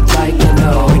gotta act like you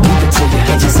know. Give it to you.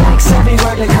 It just makes every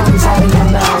word that comes out of your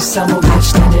mouth some more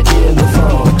bitch than you did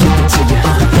before. Give it to you.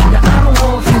 Now I don't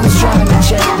know if you was trying to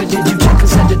check, but did you check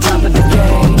us at the top of the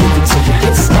game? Give it to you.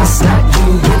 It's us, not you.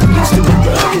 Getting used to it,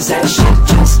 bro, cause that shit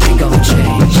just ain't gon'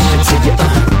 change. Give it to you.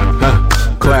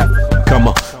 Clap, come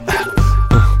on.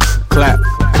 Clap,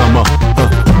 come on.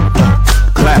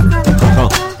 Clap,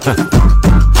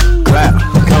 clap,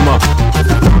 come on.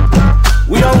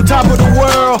 We on top of the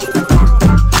world.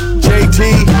 JT,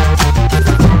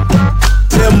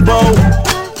 Timbo,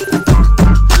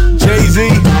 Jay-Z,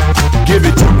 give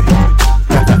it to me.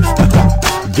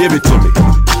 Give it to me.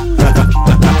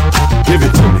 Give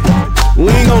it to me. We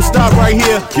ain't gonna stop right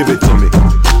here. Give it to me.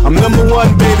 I'm number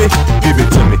one, baby. Give it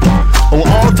to me. On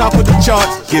all top of the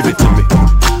charts. Give it to me.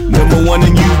 Number one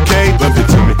in UK. Bump it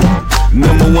to me.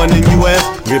 Number one in US.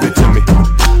 Give it to me.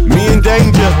 Me in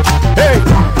danger. Hey.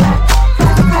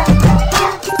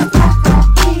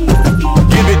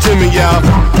 Give it to me, y'all.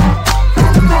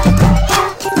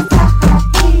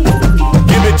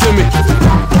 Give it to me.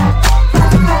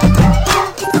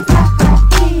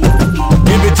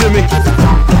 Give it to me.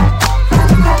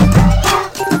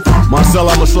 Marcel,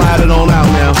 I'ma slide it on out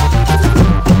now.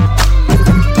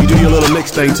 You do your little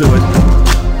mix thing to it.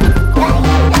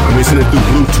 I'm listening through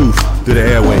Bluetooth, through the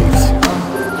airwaves.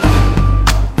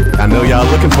 I know y'all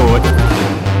looking for it.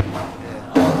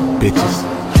 Bitches.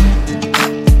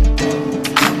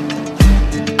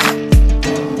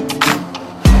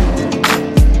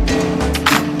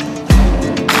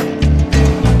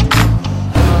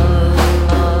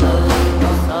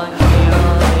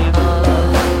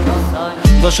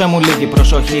 Δώσε μου λίγη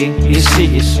προσοχή,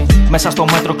 εισήγηση. Μέσα στο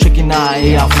μέτρο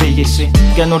ξεκινάει η αφήγηση.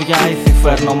 Καινούρια ήθη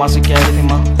φέρνω μαζί και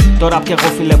έθιμα. Τώρα πια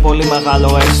έχω φίλε πολύ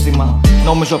μεγάλο αίσθημα.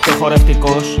 Νόμιζω πιο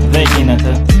χορευτικός, δεν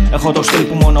γίνεται. Έχω το στυλ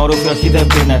που μόνο ρούφι όχι δεν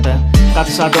πίνεται.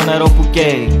 Κάτι σαν το νερό που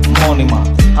καίει, μόνιμα.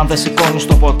 Αν δεν σηκώνεις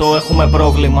το ποτό έχουμε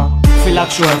πρόβλημα.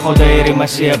 Φυλάξου έρχονται οι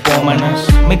ρήμες οι επόμενες.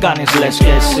 Μην κάνεις λες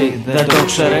και εσύ δεν το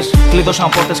ξέρες. Κλείδωσαν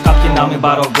πόρτες κάποιοι να μην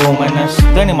παρογκούμενες.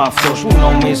 Δεν είμαι αυτός που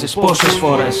νομίζεις πόσες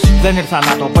φορές. Δεν ήρθα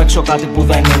να το παίξω κάτι που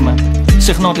δεν είμαι.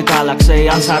 Συχνότητα άλλαξε ή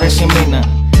αν σ' αρέσει μείνε.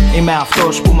 Είμαι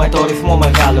αυτός που με το ρυθμό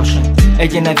μεγάλωσε.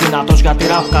 Έγινε δυνατός γιατί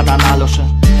ραπ κατανάλωσε.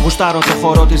 Γουστάρω το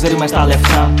χώρο της ρήμες τα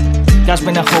λεφτά. Κι ας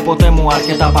μην έχω ποτέ μου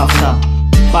αρκετά απ' αυτά.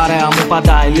 Παρέα μου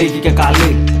πάντα οι λίγοι και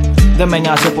καλοί. Δεν με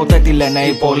νοιάζει ποτέ τι λένε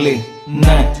οι πολλοί.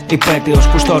 Ναι, υπέτειος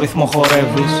που στο ρυθμό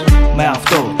χορεύεις. Με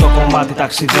αυτό το κομμάτι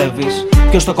ταξιδεύεις.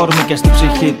 Ποιος στο κορμί και στην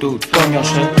ψυχή του το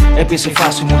νιώσε. Επίσης η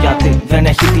φάση μου γιατί δεν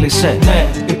έχει κλεισέ. Ναι,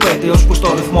 υπέτειος που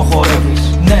στο ρυθμό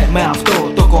χορεύεις. Ναι, με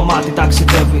αυτό το κομμάτι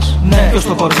ταξιδεύεις. Ναι, ποιος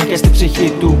στο κορμί και στην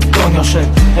ψυχή του το νιώσε.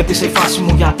 Επίσης η φάση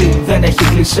μου γιατί δεν έχει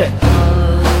κλεισέ.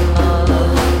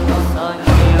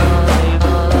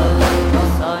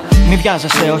 Μη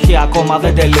βιάζεσαι, όχι ακόμα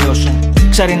δεν τελείωσε.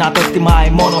 Ξέρει να το εκτιμάει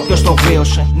μόνο ποιος το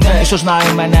βίωσε. Ναι, ίσως να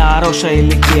είμαι νεαρός σε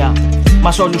ηλικία.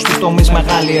 Μα σε όλους τους τομείς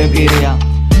μεγάλη εμπειρία.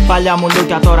 Παλιά μου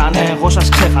λούκια τώρα ναι, εγώ σας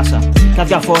ξέχασα. Κι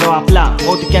αδιαφορώ απλά,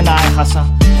 ό,τι και να έχασα.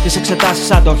 Τις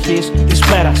εξετάσεις αντοχής τις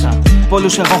πέρασα.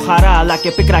 Πολλούς έχω χαρά αλλά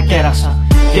και πίκρα κέρασα.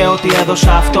 Και ό,τι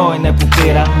έδωσα αυτό είναι που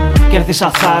πήρα.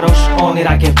 Κέρδισα θάρρος,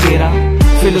 όνειρα και πήρα.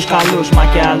 Φίλους καλούς μα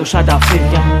και άλλους σαν τα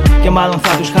φίδια. Και μάλλον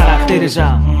θα τους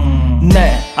χαρακτήριζα.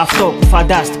 Ναι, αυτό που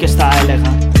φαντάστηκες θα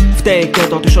έλεγα. Φταίει και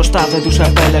το ότι σωστά δεν τους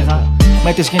επέλεγα.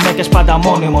 Με τις γυναίκες πάντα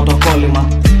μόνιμο το κόλλημα.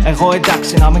 Εγώ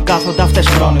εντάξει να μην κάθονται αυτές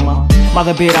φρόνημα. Μα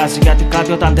δεν πειράζει γιατί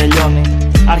κάτι όταν τελειώνει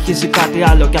αρχίζει κάτι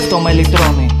άλλο και αυτό με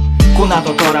λυτρώνει. Κούνα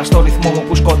το τώρα στο ρυθμό μου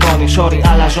που σκοτώνει. Sorry,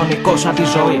 αλαζονικό σαν τη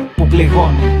ζωή που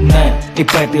πληγώνει. Ναι,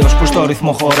 υπέτειος που στο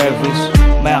ρυθμό χορεύεις.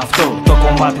 Με αυτό το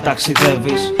κομμάτι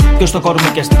ταξιδεύεις. Ποιος στο κορμί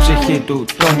και στην ψυχή του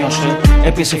το νιώσε.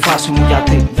 Επίσης η φάση μου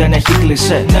γιατί δεν έχει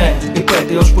κλεισέ. Ναι,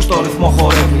 υπέτειος που στο ρυθμό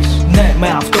χορεύεις. Ναι, με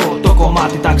αυτό το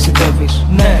κομμάτι ταξιδεύεις.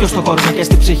 Ναι, ποιος στο κορμί και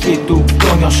στην ψυχή του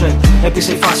το νιώσε.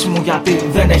 Επίσης η φάση μου γιατί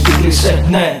δεν έχει κλεισέ.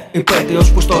 Ναι, υπέτειος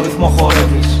που στο ρυθμό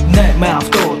χορεύεις. Ναι, με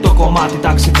αυτό το κομμάτι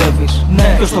ταξιδεύεις.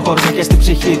 Ναι, ποιος στο κορμί και στην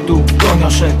ψυχή του το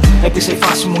νιώσε. Επίσης η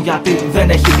φάση μου γιατί δεν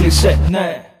έχει κλεισέ.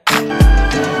 Ναι.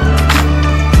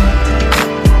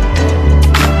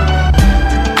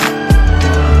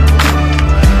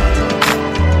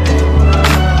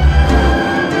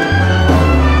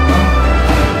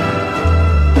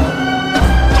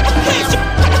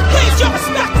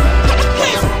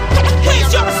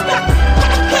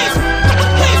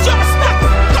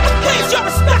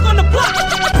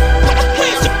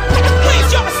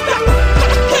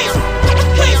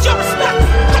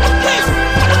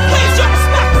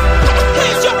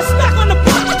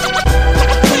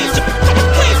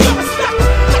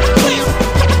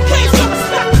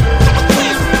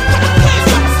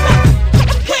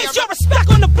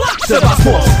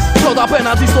 Σεβασμός πρώτα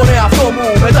απέναντι στον εαυτό μου.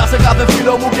 Μετά σε κάθε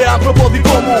φίλο μου και άνθρωπο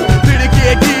δικό μου. Λυρική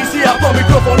εγγύηση από το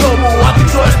μικρόφωνο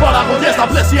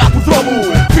μου.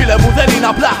 Φίλε μου, δεν είναι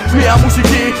απλά μια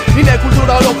μουσική. Είναι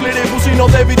κουλτούρα ολόκληρη που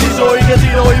συνοδεύει τη ζωή και τη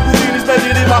ροή που δίνεις με τη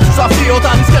ρήμα σου αυτή.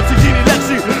 Όταν η σκέψη γίνει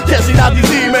λέξη και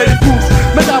συναντηθεί με ρυθμούς,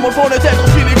 μεταμορφώνεται το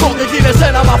σκηνικό και γίνεσαι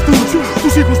ένα μ' αυτούς.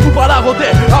 Τους ήχους που παράγονται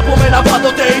από μένα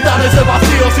πάντοτε ήτανε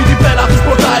σεβαστοί. Όσοι την πέρα τους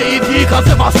πρώτα οι ίδιοι είχαν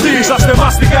σεβαστεί. Είσαστε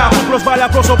μαστικά που προσβάλλια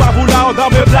πρόσωπα βουλάοντα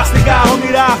με πλαστικά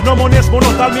όνειρα. Γνώμονες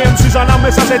μονοτάλμοι MCs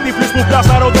ανάμεσα σε τύφλους που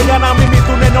πλασαρώνται για να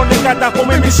μιμηθούν ενώνε κατά από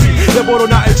μίμηση. Δεν μπορώ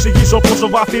να εξηγήσω πόσο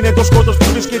βαθύ είναι το σκότος που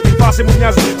βρίσκει τη φάση μου.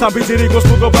 Μοιάζει σαν πιτσιρίκος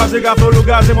που κομπάζει καθόλου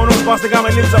γκάζει. Μόνο σπάστηκα με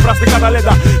λήψα πραστικά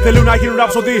ταλέντα. Θέλουν να γίνουν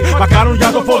αψοδοί, μα κάνουν για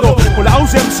το φόντο.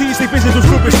 Κολλάους MCs στη φύση τους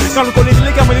γκρούπης. Κάνουν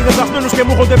κολλήγλικα με λίδες ασμένους και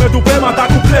μου έχονται με του πέματα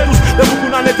κουπλέ τους. Δεν μου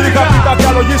κουνάνε τρίκα πίτα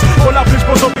διαλογής. Όλα πλής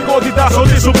προσωπικότητας,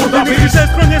 ό,τι σου που τα πεις. Οι μισές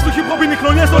χρονιές του hip hop είναι οι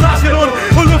χρονιές των άσχερων.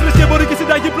 Ολόκληρες και εμπορική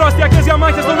συνταγή προαστιακές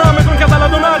διαμάχες των άμετρων.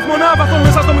 Καταλαντών αριθμών άβαθων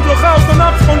μέσα στο μικρό χάος των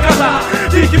άψυχων. Κατά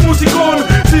τύχη μουσικών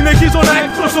συνεχίζω να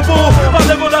εκπροσωπώ.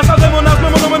 Παλεύοντας αδαίμονας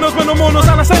μεμονωμένος μόνος.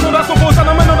 Ανασένοντας το φως,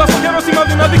 αναμένοντας το καιρό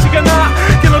σημάδι να δείξει κενά.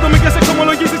 Καινοτομικές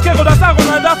εξομολογήσεις και έχοντας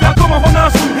άγωνα εντάφια ακόμα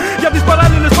φωνάζουν. Για τις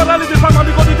παράλληλες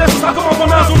πραγματικότητες τους ακόμα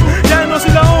φωνάζουν. Για ένωση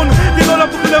λαών, την ώρα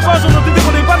που φιλεβάζουν.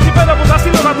 Οτιδήποτε υπάρχει πέρα από τα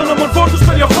σύνορα των ομορφών τους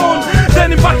περιοχών. Δεν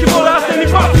υπάρχει βορράς, δεν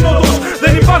υπάρχει νότος.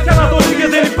 Δεν υπάρχει ανατολή και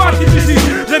δεν υπάρχει δύση.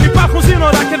 Δεν υπάρχουν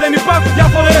σύνορα και δεν υπάρχουν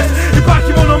διαφορές.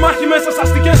 Υπάρχει μόνο μάχη μέσα στις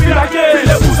αστικές φυλακές.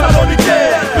 Φίλε μου Σαλονικέ,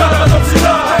 κράτα το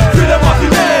ψηλά. Φίλε μου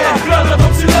Αθηνέ, κράτα το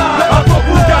ψηλά. Από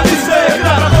που κι αν είσαι,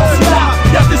 κράτα το ψηλά.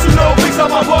 Γιατί σου λέω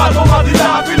πήξαμε από άτομα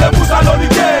δειλά. Φίλε μου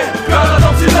Σαλονικέ, κράτα το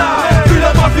ψηλά. Φίλε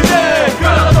μου Αθηνέ,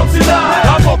 κράτα το ψηλά.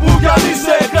 Από που κι αν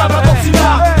είσαι, κράτα το ψηλά.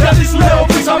 Γιατί σου λέω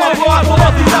πήξαμε από άτομα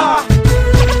δειλά.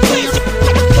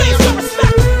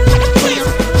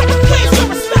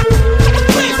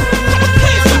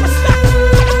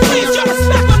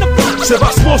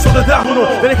 Σεβασμό στο τετράγωνο.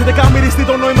 Δεν έχετε καν μυριστεί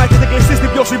το νόημα. Έχετε κλειστεί στην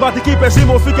πιο συμβατική πεζή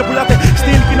μορφή και πουλάτε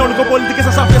στυλ κοινωνικο-πολιτικές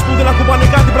ασάφειες που δεν ακουμπάνε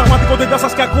καν την πραγματικότητά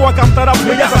σας και ακούω καμπταρά που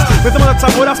γεια σας. Με θέματα της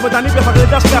αγοράς, με τα νύχια θα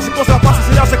γλεντάς κλασικός ραπάς της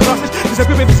σειράς εκφράσεις της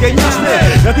επίπεδης γενιάς. Ναι,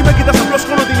 γιατί με κοιτάς απλώς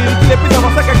χρόνο την ηλική λεπίδα. Μ'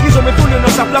 αυτά κακίζω με τούλιο να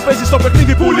σε απλά παίζει στο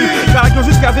παιχνίδι πουλί.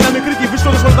 Καραγκιόζεις και αδύναμη κρίκη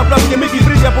βρίσκοντας όλα τα πλάτη και μήκη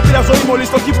βρήκη από πήρα ζωή μόλις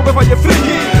το χίπο έφαγε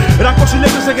φρίκη. Ρακός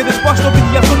ηλέκτρες έχετε σπάσει το πηγή,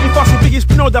 γι' αυτό η φάση πήγης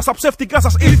πεινώντας τα ψεύτικά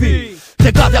σας ήρθη.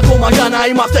 Και κάτι ακόμα για να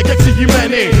είμαστε και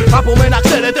εξηγημένοι. Από μένα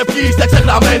ξέρετε ποιοι είστε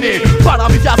ξεγραμμένοι.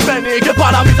 Παραμυθιασμένοι και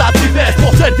παραμυθατζίδες.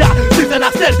 Ποσέρια, δίθεν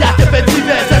αστέρια και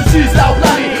πετσίδες. MCs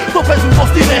λαοπλάνοι, το παίζουν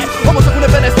ποστίδες. Όμως έχουνε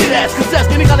πενεστήρες, χρυσές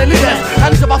και νίκανε λίρες. Αν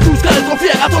είσαι από αυτούς κάνες τροφή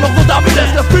 180 μοίρες.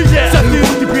 Λες πήγες, σε αυτούς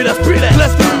τι πήρες,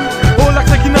 λες τι. Όλα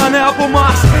ξεκινάνε από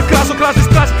μας. Κράζω, κράζεις,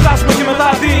 κράζουμε και μετά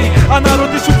τι.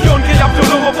 Αναρωτήσου ποιον και για ποιο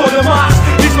λόγο πολεμάς.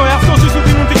 Εις ο εαυτός σου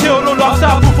δίνουν τυχαίο ρόλο αυτά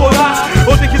που φοράς.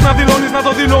 Ό,τι έχεις να δηλώνεις να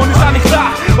το δηλώνεις ανοιχτά.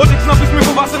 Ό,τι έχεις να πεις μη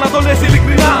φοβάσαι να το λες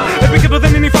ειλικρινά. Επίκεντρο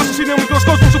δεν είναι η φάση σου, είναι ο μικρός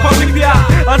κόσμος σου παυρικτιά.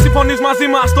 Αν συμφωνείς μαζί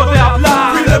μας τότε απλά.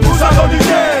 Φίλε μου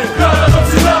Σαλονικέ, κράτα το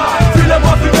ψηλά. Φίλε μου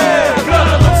Αθηνέ,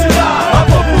 κράτα το ψηλά.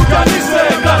 Από που κι αν είσαι,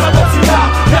 κράτα το ψηλά.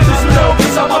 Γιατί σου λέω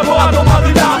πήσαμε από άτομα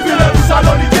δειλά. Φίλε μου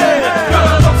Σαλονικέ,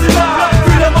 κράτα το ψηλά.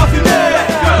 Φίλε μου Αθηνέ,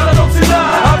 κράτα το ψηλά.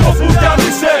 Από που κι αν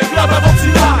είσαι, κράτα το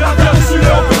ψηλά. Γιατί σου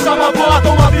λέω πήσαμε από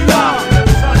άτομα δειλά.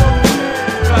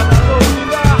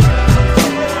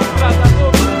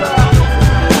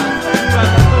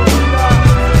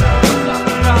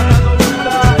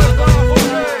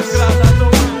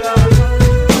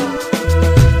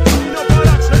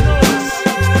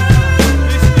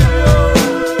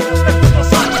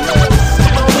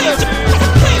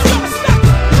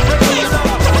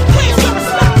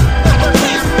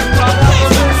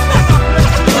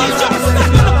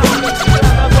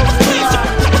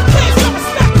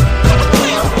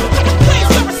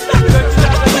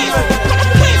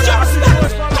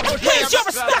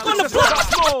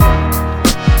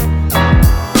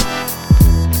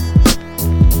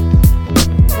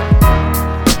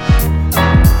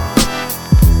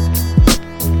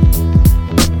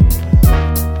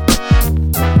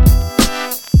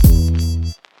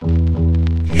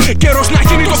 Καιρός να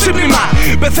γίνει το ξύπνημα.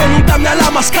 Πεθαίνουν τα μυαλά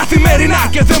μας καθημερινά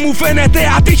και δεν μου φαίνεται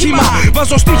ατύχημα.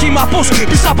 Βάζω στοίχημα πως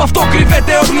πίσω από αυτό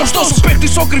κρύβεται ο γνωστός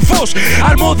παίκτης ο κρυφός.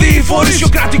 Αρμόδιοι φορείς και ο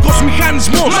κρατικός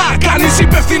μηχανισμός. Μα κανείς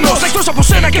υπευθυνός εκτός από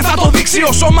σένα και θα το δείξει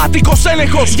ο σωματικός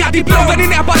έλεγχος. Γιατί πλέον δεν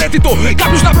είναι απαραίτητο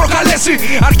κάποιος να προκαλέσει.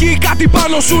 Αρκεί κάτι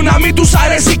πάνω σου να μην τους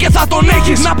αρέσει και θα τον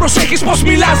έχεις. Να προσέχεις πως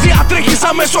μιλάς, διατρέχεις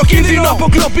αμέσω κίνδυνο.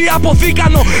 Αποκλοπή από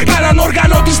δίκανο. Κάναν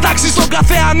όργανο της τάξης στον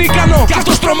κάθε ανίκανο. Κι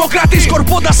αυτός τρομοκρατής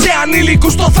σκορπώντας σε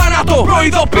ανήλικους στο θάνατο.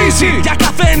 Προειδοποίηση για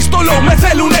κάθε ενστολό με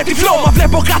θέλουνε τυφλό. Μα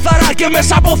βλέπω καθαρά και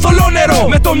μέσα από θολό νερό.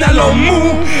 Με το μυαλό μου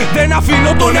δεν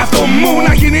αφήνω τον εαυτό μου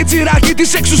να γίνει τσιράκι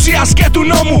της εξουσίας και του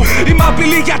νόμου. Είμαι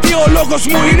απειλή γιατί ο λόγος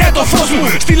μου είναι το φως μου.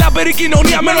 Στη λαμπερή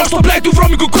κοινωνία μένω στο πλάι του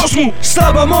βρώμικου κόσμου.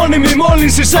 Στάμπα μόνιμη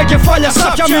μόλυνση σε κεφάλια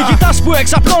σάπια. Μη κοιτάς που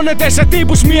εξαπλώνεται σε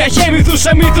τύπους μη εχέμηθους.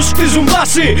 Σε μύθους χτίζουν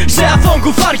βάση σε αθών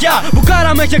κουφάρια. Που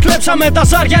κάραμε και κλέψαμε τα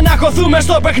ζάρια να χωθούμε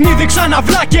στο παιχνίδι ξανά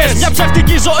βλάκες. Μια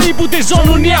ψευτική ζωή που τη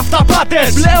ζώνουν οι αυταπάτες.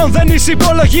 Πλέον δεν είσαι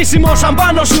υπολογίσιμος αν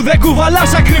πάνω σου δεν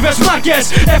κουβαλάς ακρίβες μάρκες.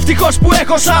 Ευτυχώς που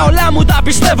έχωσα όλα μου τα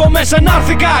πιστεύω με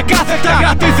σενάρθηκα. Κάθετα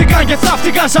κρατήθηκαν και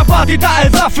θαύτηκαν σαν πάτη τα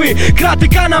εδάφη. Κράτη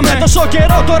κάναμε τόσο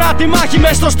καιρό τώρα τη μάχη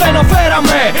μες στο στένο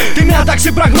φέραμε. Την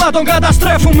άταξη πραγμάτων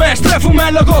καταστρέφουμε. Στρέφουμε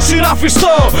λόγω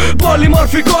σειραφιστό.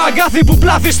 Πολυμορφικό αγκάθι που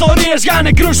πλάθει ιστορίες για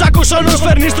νεκρούς ακούσονους.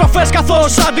 Φέρνει στροφές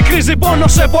καθώς αντικρίζει πόνο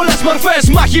σε πολλές μορφές.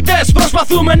 Μαχητές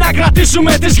προσπαθούμε να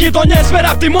κρατήσουμε τις γειτονιές πέρα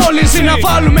απ' τη μόλυνση. Να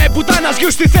βάλουμε πουτάνας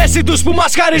γιους στη θέση τους που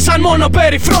μας χάρισαν μόνο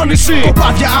περιφρόνηση.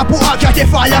 Κοπάδια από άδεια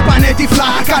κεφάλια πάνε τυφλά.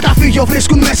 Καταφύγιο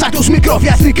βρίσκουν μέσα τους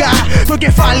μικρόβια εθνικά. Το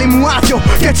κεφάλι μου άδειο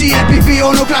κι έτσι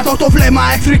επιβιώνω. Κρατώ το βλέμμα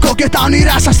εχθρικό και τα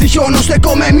όνειρά σας τυχιώνω.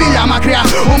 Στεκόμαι μίλια μακριά.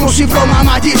 Όμως η βρώμα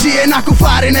μαγίζει ένα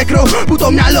κουφάρι νεκρό που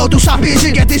το μυαλό του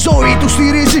σαπίζει και τη ζωή του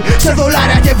στηρίζει σε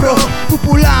δολάρια και ευρώ. Που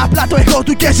πουλά απλά το εγώ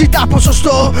του και ζητά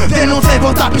ποσοστό. Δεν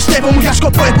οδεύω τα πιστεύω μου για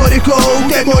σκοπό εμπορικό.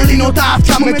 Ούτε μολύνω τα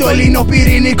αυτιά μου με το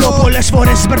ελληνοπυρηνικό. Πολλές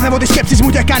φορές μπερδεύω τις σκέψεις μου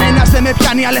και κανένας δεν με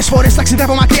πιάνει. Άλλες φορές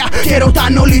ταξιδεύω μακριά και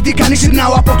ρωτάνε όλοι τι κάνει.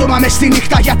 Ξυπνάω απότομα μες στη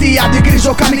νύχτα γιατί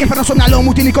αντικρίζω κάνει. Και φέρνω στο μυαλό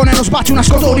μου την εικόνα ενός μπάτσου να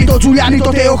σκοτώνει το Τζουλιάνι.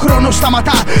 Τότε ο χρόνος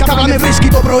σταματά. Κάπλα με βρίσκει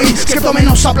το πρωί.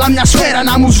 Σκεπτόμενος απλά μια σφαίρα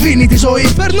να μου σβήνει τη ζωή.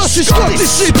 Παίρνω στη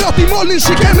σκότηση, πρώτη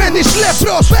μόλυνση και μένεις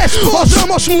λεπρός. Ο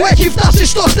δρόμος μου έχει φτάσει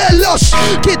στο τέλος.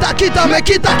 Κοίτα με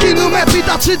κοίτα, κινούμε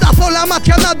πίτα τσίτα. Θόλα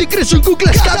μάτια να αντικρίσουν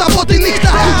κούκλες κάτω από τη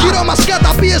νύχτα. Γύρω μας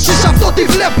καταπίεση σε αυτό τι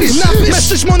βλέπεις. Μες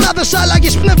στις μονάδες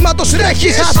αλλαγής πνεύματος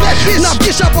τρέχεις. Να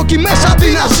βγεις από εκεί μέσα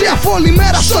την Ασία. Όλη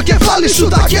μέρα στο κεφάλι σου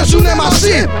τα χέζουνε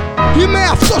μαζί. Είμαι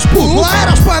αυτός που ο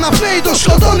αέρας που αναπνέει τον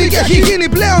σκοτώνει και έχει γίνει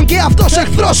πλέον και αυτός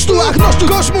εχθρός του αγνώστου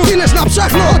κόσμου. Φίλες να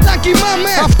ψάχνω όταν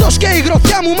κοιμάμαι. Αυτός και η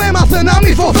γροθιά μου με έμαθε να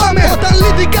μη φοβάμαι. Όταν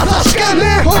λύτικα θα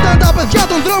σκάνε. Όταν τα παιδιά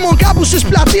των δρόμων κάπου στις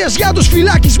πλατείες για τους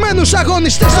φυλακισμένους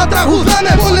αγωνιστές θα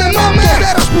τραγουδάνε. Πολεμάμε. Το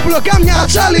τέρας που μπλοκά μια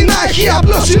ατσάλι να έχει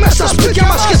απλώσει μέσα στα σπίτια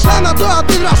μας και θάνατο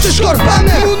αντίδραση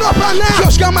σκορπάνε. Μουνόπανε.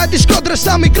 Ποιος γαμάει τις κόντρες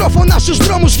στα μικρόφωνα στους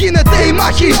δρόμους γίνεται η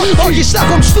μάχη. Όχι στα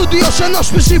home studios ενός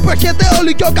PC που έχετε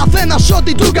όλοι και ο καθένας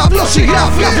ό,τι του καβλώσει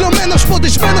γράφει. Καυλωμένος,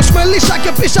 φωτισμένος με λύσα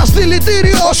και πίσας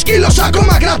δηλητήριο. Ο σκύλος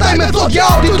ακόμα κρατάει με δόντια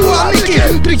ό,τι του ανήκει.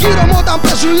 Τριγύρω μου όταν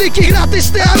παίζουν λύκοι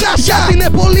κρατήστε ανάσα. Γιατί είναι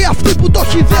πολλοί αυτοί που το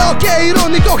χυδαίο και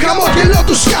ηρωνικό χαμόγελο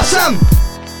τους σκάσαν.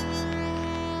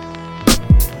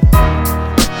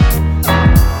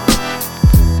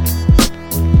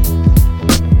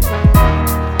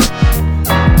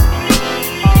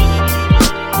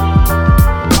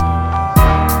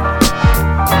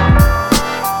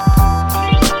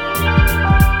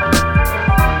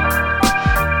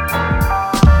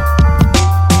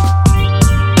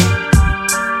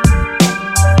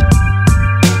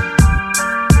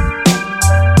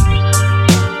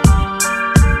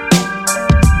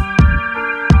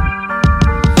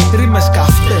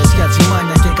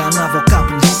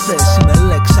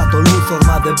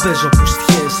 Παίζω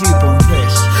πουστιές, λοιπόν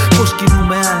δες πως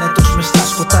κινούμε άνετος μες στα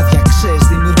σκοτάδια ξέρεις.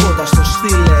 Δημιουργώντας το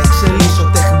στυλ, εξελίσσω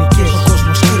τεχνικές. Ο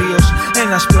κόσμος κρύος,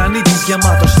 ένας πλανήτης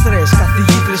γεμάτος στρες.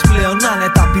 Καθηγήτρες πλέον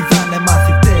άνετα πηδάνε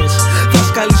μαθητές.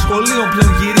 Δάσκαλοι σχολείων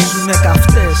πλέον γυρίζουνε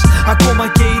καυτές. Ακόμα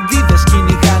και οι ντίδες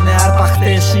κυνηγάνε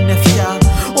αρπαχτές. Συννεφιά,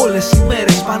 όλες οι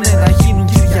μέρες πάνε να γίνουν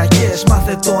Κυριακές.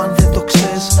 Μάθε το αν δεν το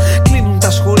ξέρεις. Κλείνουν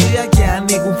τα σχολεία και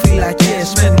ανοίγουν φυλακές.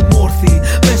 Μένουν όρθιοι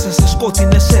μέσα σε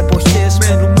σκότεινες εποχές.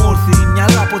 Μένουν όρθιοι,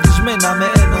 μυαλά ποτισμένα με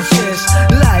ενοχές.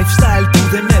 Lifestyle που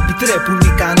δεν επιτρέπουν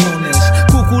οι κανόνες.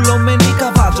 Κουκουλωμένοι,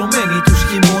 καβατζωμένοι τους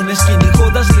χειμώνες.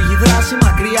 Κυνηγώντας λίγη δράση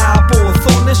μακριά από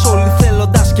οθόνες. Όλοι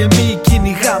θέλοντας και μη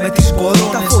κυνηγάμε τις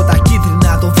κορώνες. Τα φώτα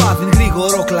κίτρινα, το βάδιν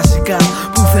γρήγορο κλασικά.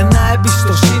 Πουθενά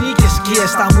εμπιστοσύνη και σκιές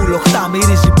στα μουλοχτά.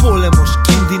 Μυρίζει πόλεμος,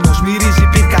 κίνδυνος, μυρίζει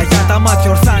πυρκαγιά. Τα μάτια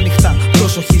ορθά νυχτά,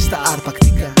 προσοχή στα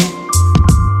αρπακτικά.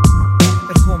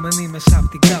 Ερχόμενοι μέσα απ'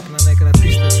 την κάπνα να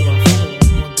κρατήστε το αυτό.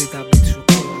 Μόντι τα μπιτ σου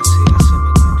κόλασια σε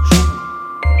μετά τους.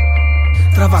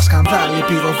 Τραβά σκανδάλι,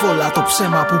 πυροβόλα το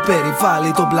ψέμα που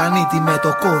περιβάλλει τον πλανήτη με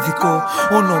το κώδικο.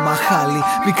 Όνομα χάλι,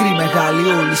 μικροί μεγάλοι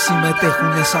όλοι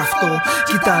συμμετέχουνε σε αυτό.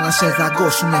 Κοιτά να σε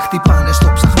δαγκώσουνε, χτυπάνε στο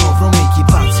ψαχνοβρομίκι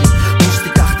μπάτσι.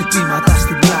 Μουστικά χτυπήματα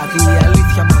στην πλάτη, η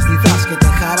αλήθεια μας διδάσκεται,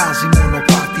 χαράζει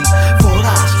μονοπάτι.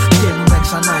 Φοράς, βγαίνουμε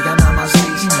ξανά για να μας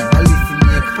δεις. Αλήθινοι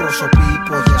εκπρόσωποι,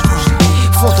 υπόγειας μουσική.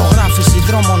 Φωτογράφηση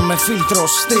δρόμων με φίλτρο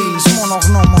στυλ. Μόνο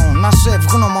γνώμων, να σε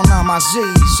ευγνώμονα μαζί.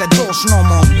 Εντός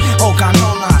νόμων, ο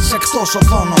κανόνας εκτός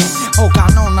οδόνων. Ο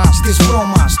κανόνας της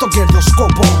βρώμας στον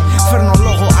κερδοσκόπο. Φέρνω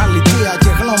λόγο αλήθεια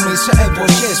και γνώμη σε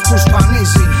εποχές που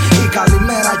σπανίζει η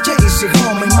καλημέρα και η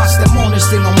συγγνώμη. Είμαστε μόνοι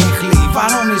στην ομίχλη.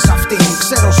 Βαρώνεις αυτήν,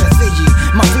 ξέρω σε θίγει.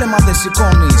 Μα βλέμμα δεν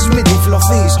σηκώνεις, μην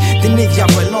τυφλωθείς. Την ίδια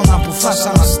βελόνα που θα σ'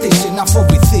 αναστήσει να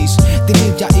φοβηθείς. Την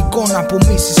ίδια εικόνα που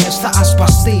μίσησες θα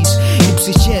ασπαστείς. Οι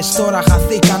ψυχές τώρα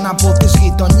χαθήκαν από τις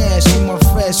γειτονιές. Οι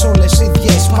μορφές όλες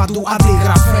ίδιες, παντού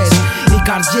αντιγραφές. Οι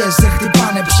καρδιές δεν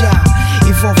χτυπάνε πια.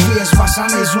 Οι φοβίες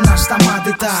βασανίζουν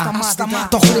ασταμάτητα.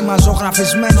 Το χρήμα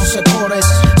ζωγραφισμένο σε κόρες.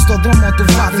 Στον δρόμο του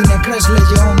βάδι νεκρές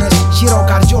λεγεώνες.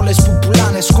 Χειροκαριόλες που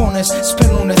πουλάνε σκόνες.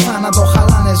 Σπαίνουνε θάνατο,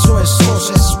 χαλάνε ζωές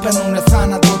τόσες. Σπαίνουνε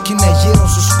θάνατο κι είναι γύρω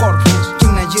στους σκόρπιες. Κι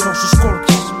είναι γύρω στους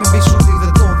σκόρπιες. Μην πεις ότι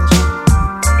δεν το δες.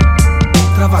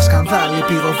 Τραβά σκανδάλι,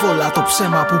 πυροβόλα το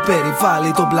ψέμα που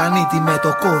περιβάλλει τον πλανήτη με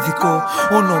το κώδικο.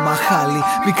 Όνομα χάλι,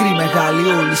 μικροί μεγάλοι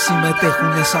όλοι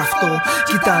συμμετέχουνε σε αυτό.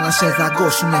 Κοιτά να σε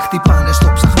δαγκώσουνε, χτυπάνε στο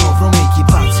ψαχνοβρομίκι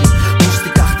μπάτσι.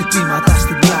 Μουστικά χτυπήματα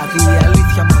στην πλάτη, η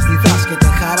αλήθεια μας διδάσκεται,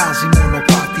 χαράζει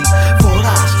μονοπάτι.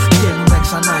 Φοράς, βγαίνουμε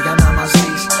ξανά για να μας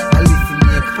δεις.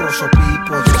 Αλήθινοι εκπρόσωποι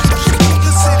υπόδειξης.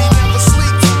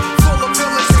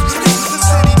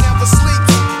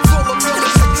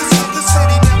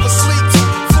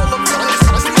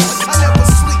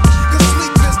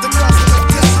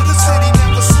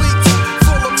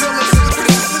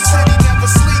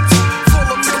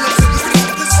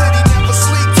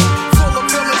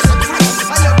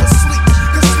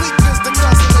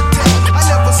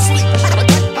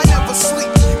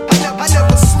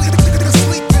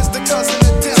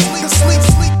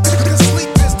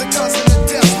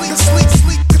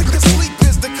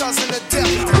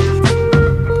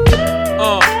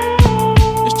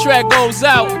 Goes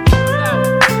out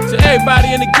to everybody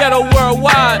in the ghetto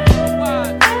worldwide.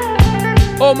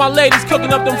 All my ladies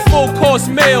cooking up them full course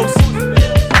meals.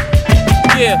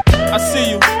 Yeah, I see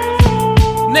you.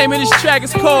 Name of this track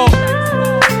is called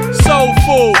Soul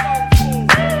Food.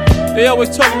 They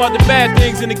always talking about the bad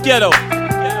things in the ghetto,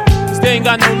 'cause they ain't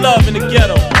got no love in the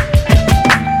ghetto.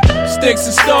 Sticks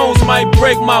and stones might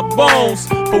break my bones,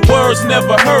 but words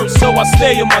never hurt, so I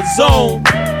stay in my zone.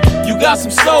 You got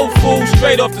some soul food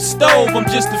straight off the stove. I'm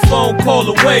just a phone call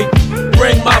away.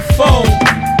 Bring my phone.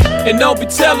 And don't be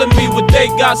telling me what they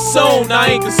got sown. I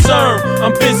ain't concerned.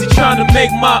 I'm busy trying to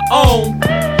make my own.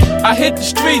 I hit the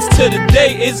streets till the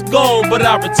day is gone, but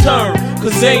I return,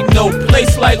 'cause ain't no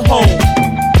place like home.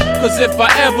 'Cause if I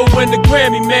ever win the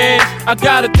Grammy, man, I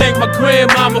gotta thank my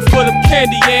grandmama for them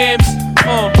candy yams.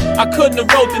 I couldn't have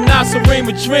wrote the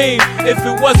Nasarima Dream if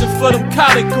it wasn't for them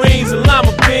collard greens and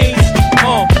lima beans.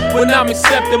 When I'm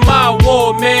accepting my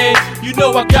award, man, you know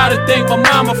I gotta thank my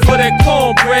mama for that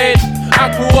cornbread. I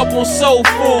grew up on soul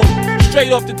food,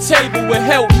 straight off the table. It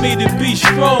helped me to be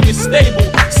strong and stable.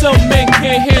 Some men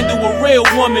can't handle a real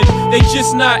woman, they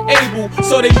just not able,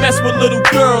 so they mess with little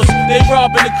girls. They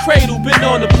rob in the cradle, been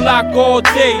on the block all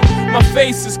day. My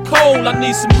face is cold, I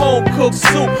need some home-cooked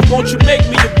soup. Won't you make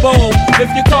me a bowl? If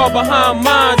your car behind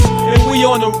mine and we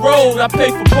on the road, I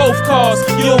pay for both cars.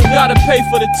 You don't gotta pay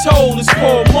for the toll, it's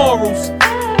called morals.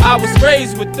 I was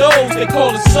raised with those, they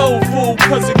call it soul food,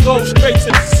 'cause it goes straight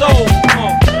to the soul.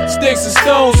 Sticks and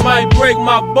stones might break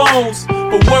my bones,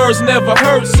 but words never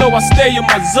hurt, so I stay in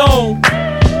my zone.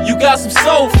 You got some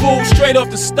soul food straight off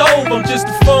the stove, I'm just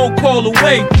a phone call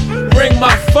away. Ring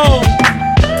my phone.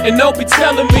 And don't be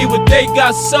telling me what they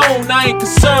got sown, I ain't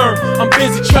concerned. I'm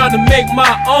busy trying to make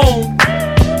my own.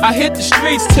 I hit the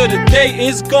streets till the day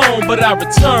is gone, but I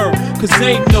return, 'cause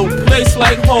ain't no place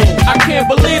like home. I can't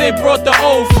believe they brought the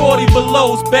old 40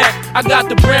 belows back. I got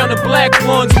the brown and black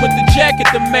ones with the jacket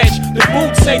to match. The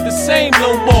boots ain't the same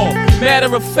no more.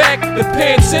 Matter of fact, the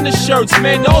pants and the shirts,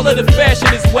 man, all of the fashion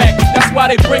is whack. That's why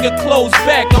they bring the clothes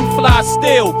back, I'm fly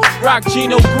still. Rock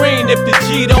Gino Green if the G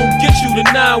don't get you the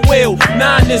 9 will.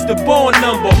 9 is the born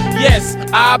number, yes,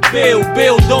 I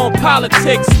build on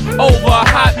politics over a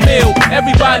hot meal.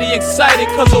 Everybody excited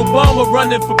 'cause Obama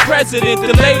running for president.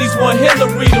 The ladies want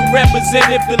Hillary to represent.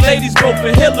 If the ladies vote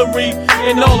for Hillary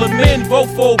and all the men vote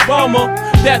for Obama,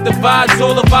 that divides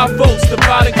all of our votes,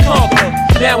 divide and conquer.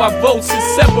 Now our votes is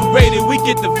separated, we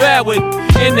get devoured.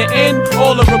 In the end,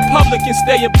 all the Republicans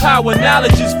stay in power.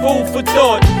 Knowledge is food for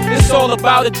thought. It's all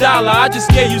about a dollar. I just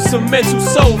gave you some mental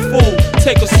soul food.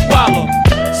 Take a swallow.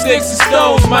 Sticks and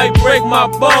stones might break my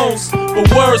bones, but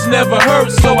words never hurt,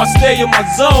 so I stay in my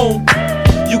zone.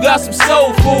 You got some soul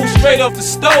food straight off the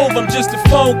stove, I'm just a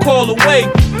phone call away.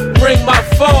 Ring my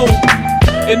phone.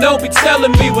 And don't be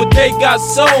telling me what they got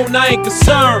sown, I ain't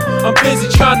concerned. I'm busy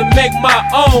trying to make my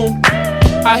own.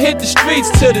 I hit the streets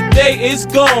till the day is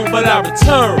gone, but I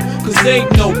return, cause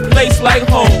ain't no place like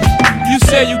home. You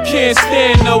say you can't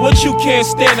stand her, what you can't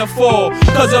stand her for?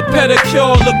 Cause a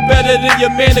pedicure look better than your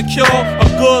manicure. A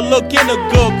good look and a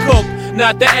good cook,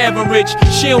 not the average.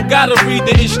 She don't gotta read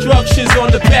the instructions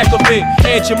on the back of it.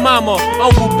 And your mama,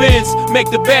 Uncle Ben's make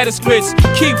the baddest grits.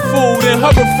 Keep food in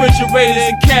her refrigerators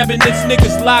and cabinets.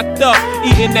 Niggas locked up,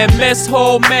 eating that mess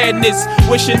hall madness,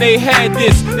 wishing they had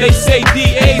this. They say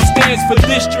DA stands for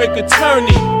District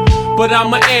Attorney, but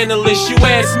I'm an analyst. You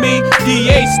ask me,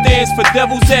 DA stands for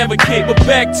Devil's Advocate. But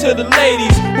back to the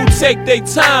ladies who take their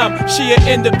time. She an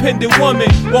independent woman,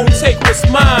 won't take what's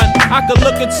mine. I can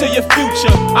look into your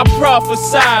future, I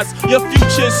prophesize. Your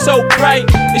future is so bright,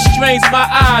 it strains my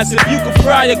eyes. If you can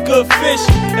fry a good fish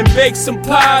and bake some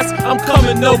pies, I'm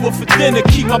coming over for dinner,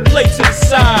 keep my plate to the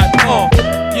side.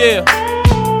 Yeah.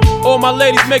 All my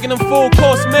ladies making them full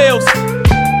course meals.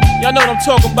 Y'all know what I'm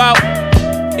talking about.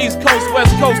 East Coast,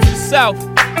 West Coast to the South.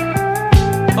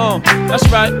 That's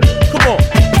right. Come on.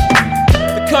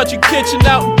 The country kitchen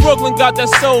out in Brooklyn got that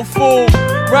soul food.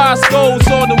 Roscoe's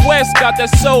on the West got that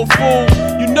soul food.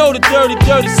 You know the dirty,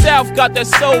 dirty South got that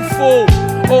soul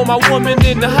food. All my women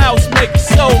in the house make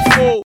soul food.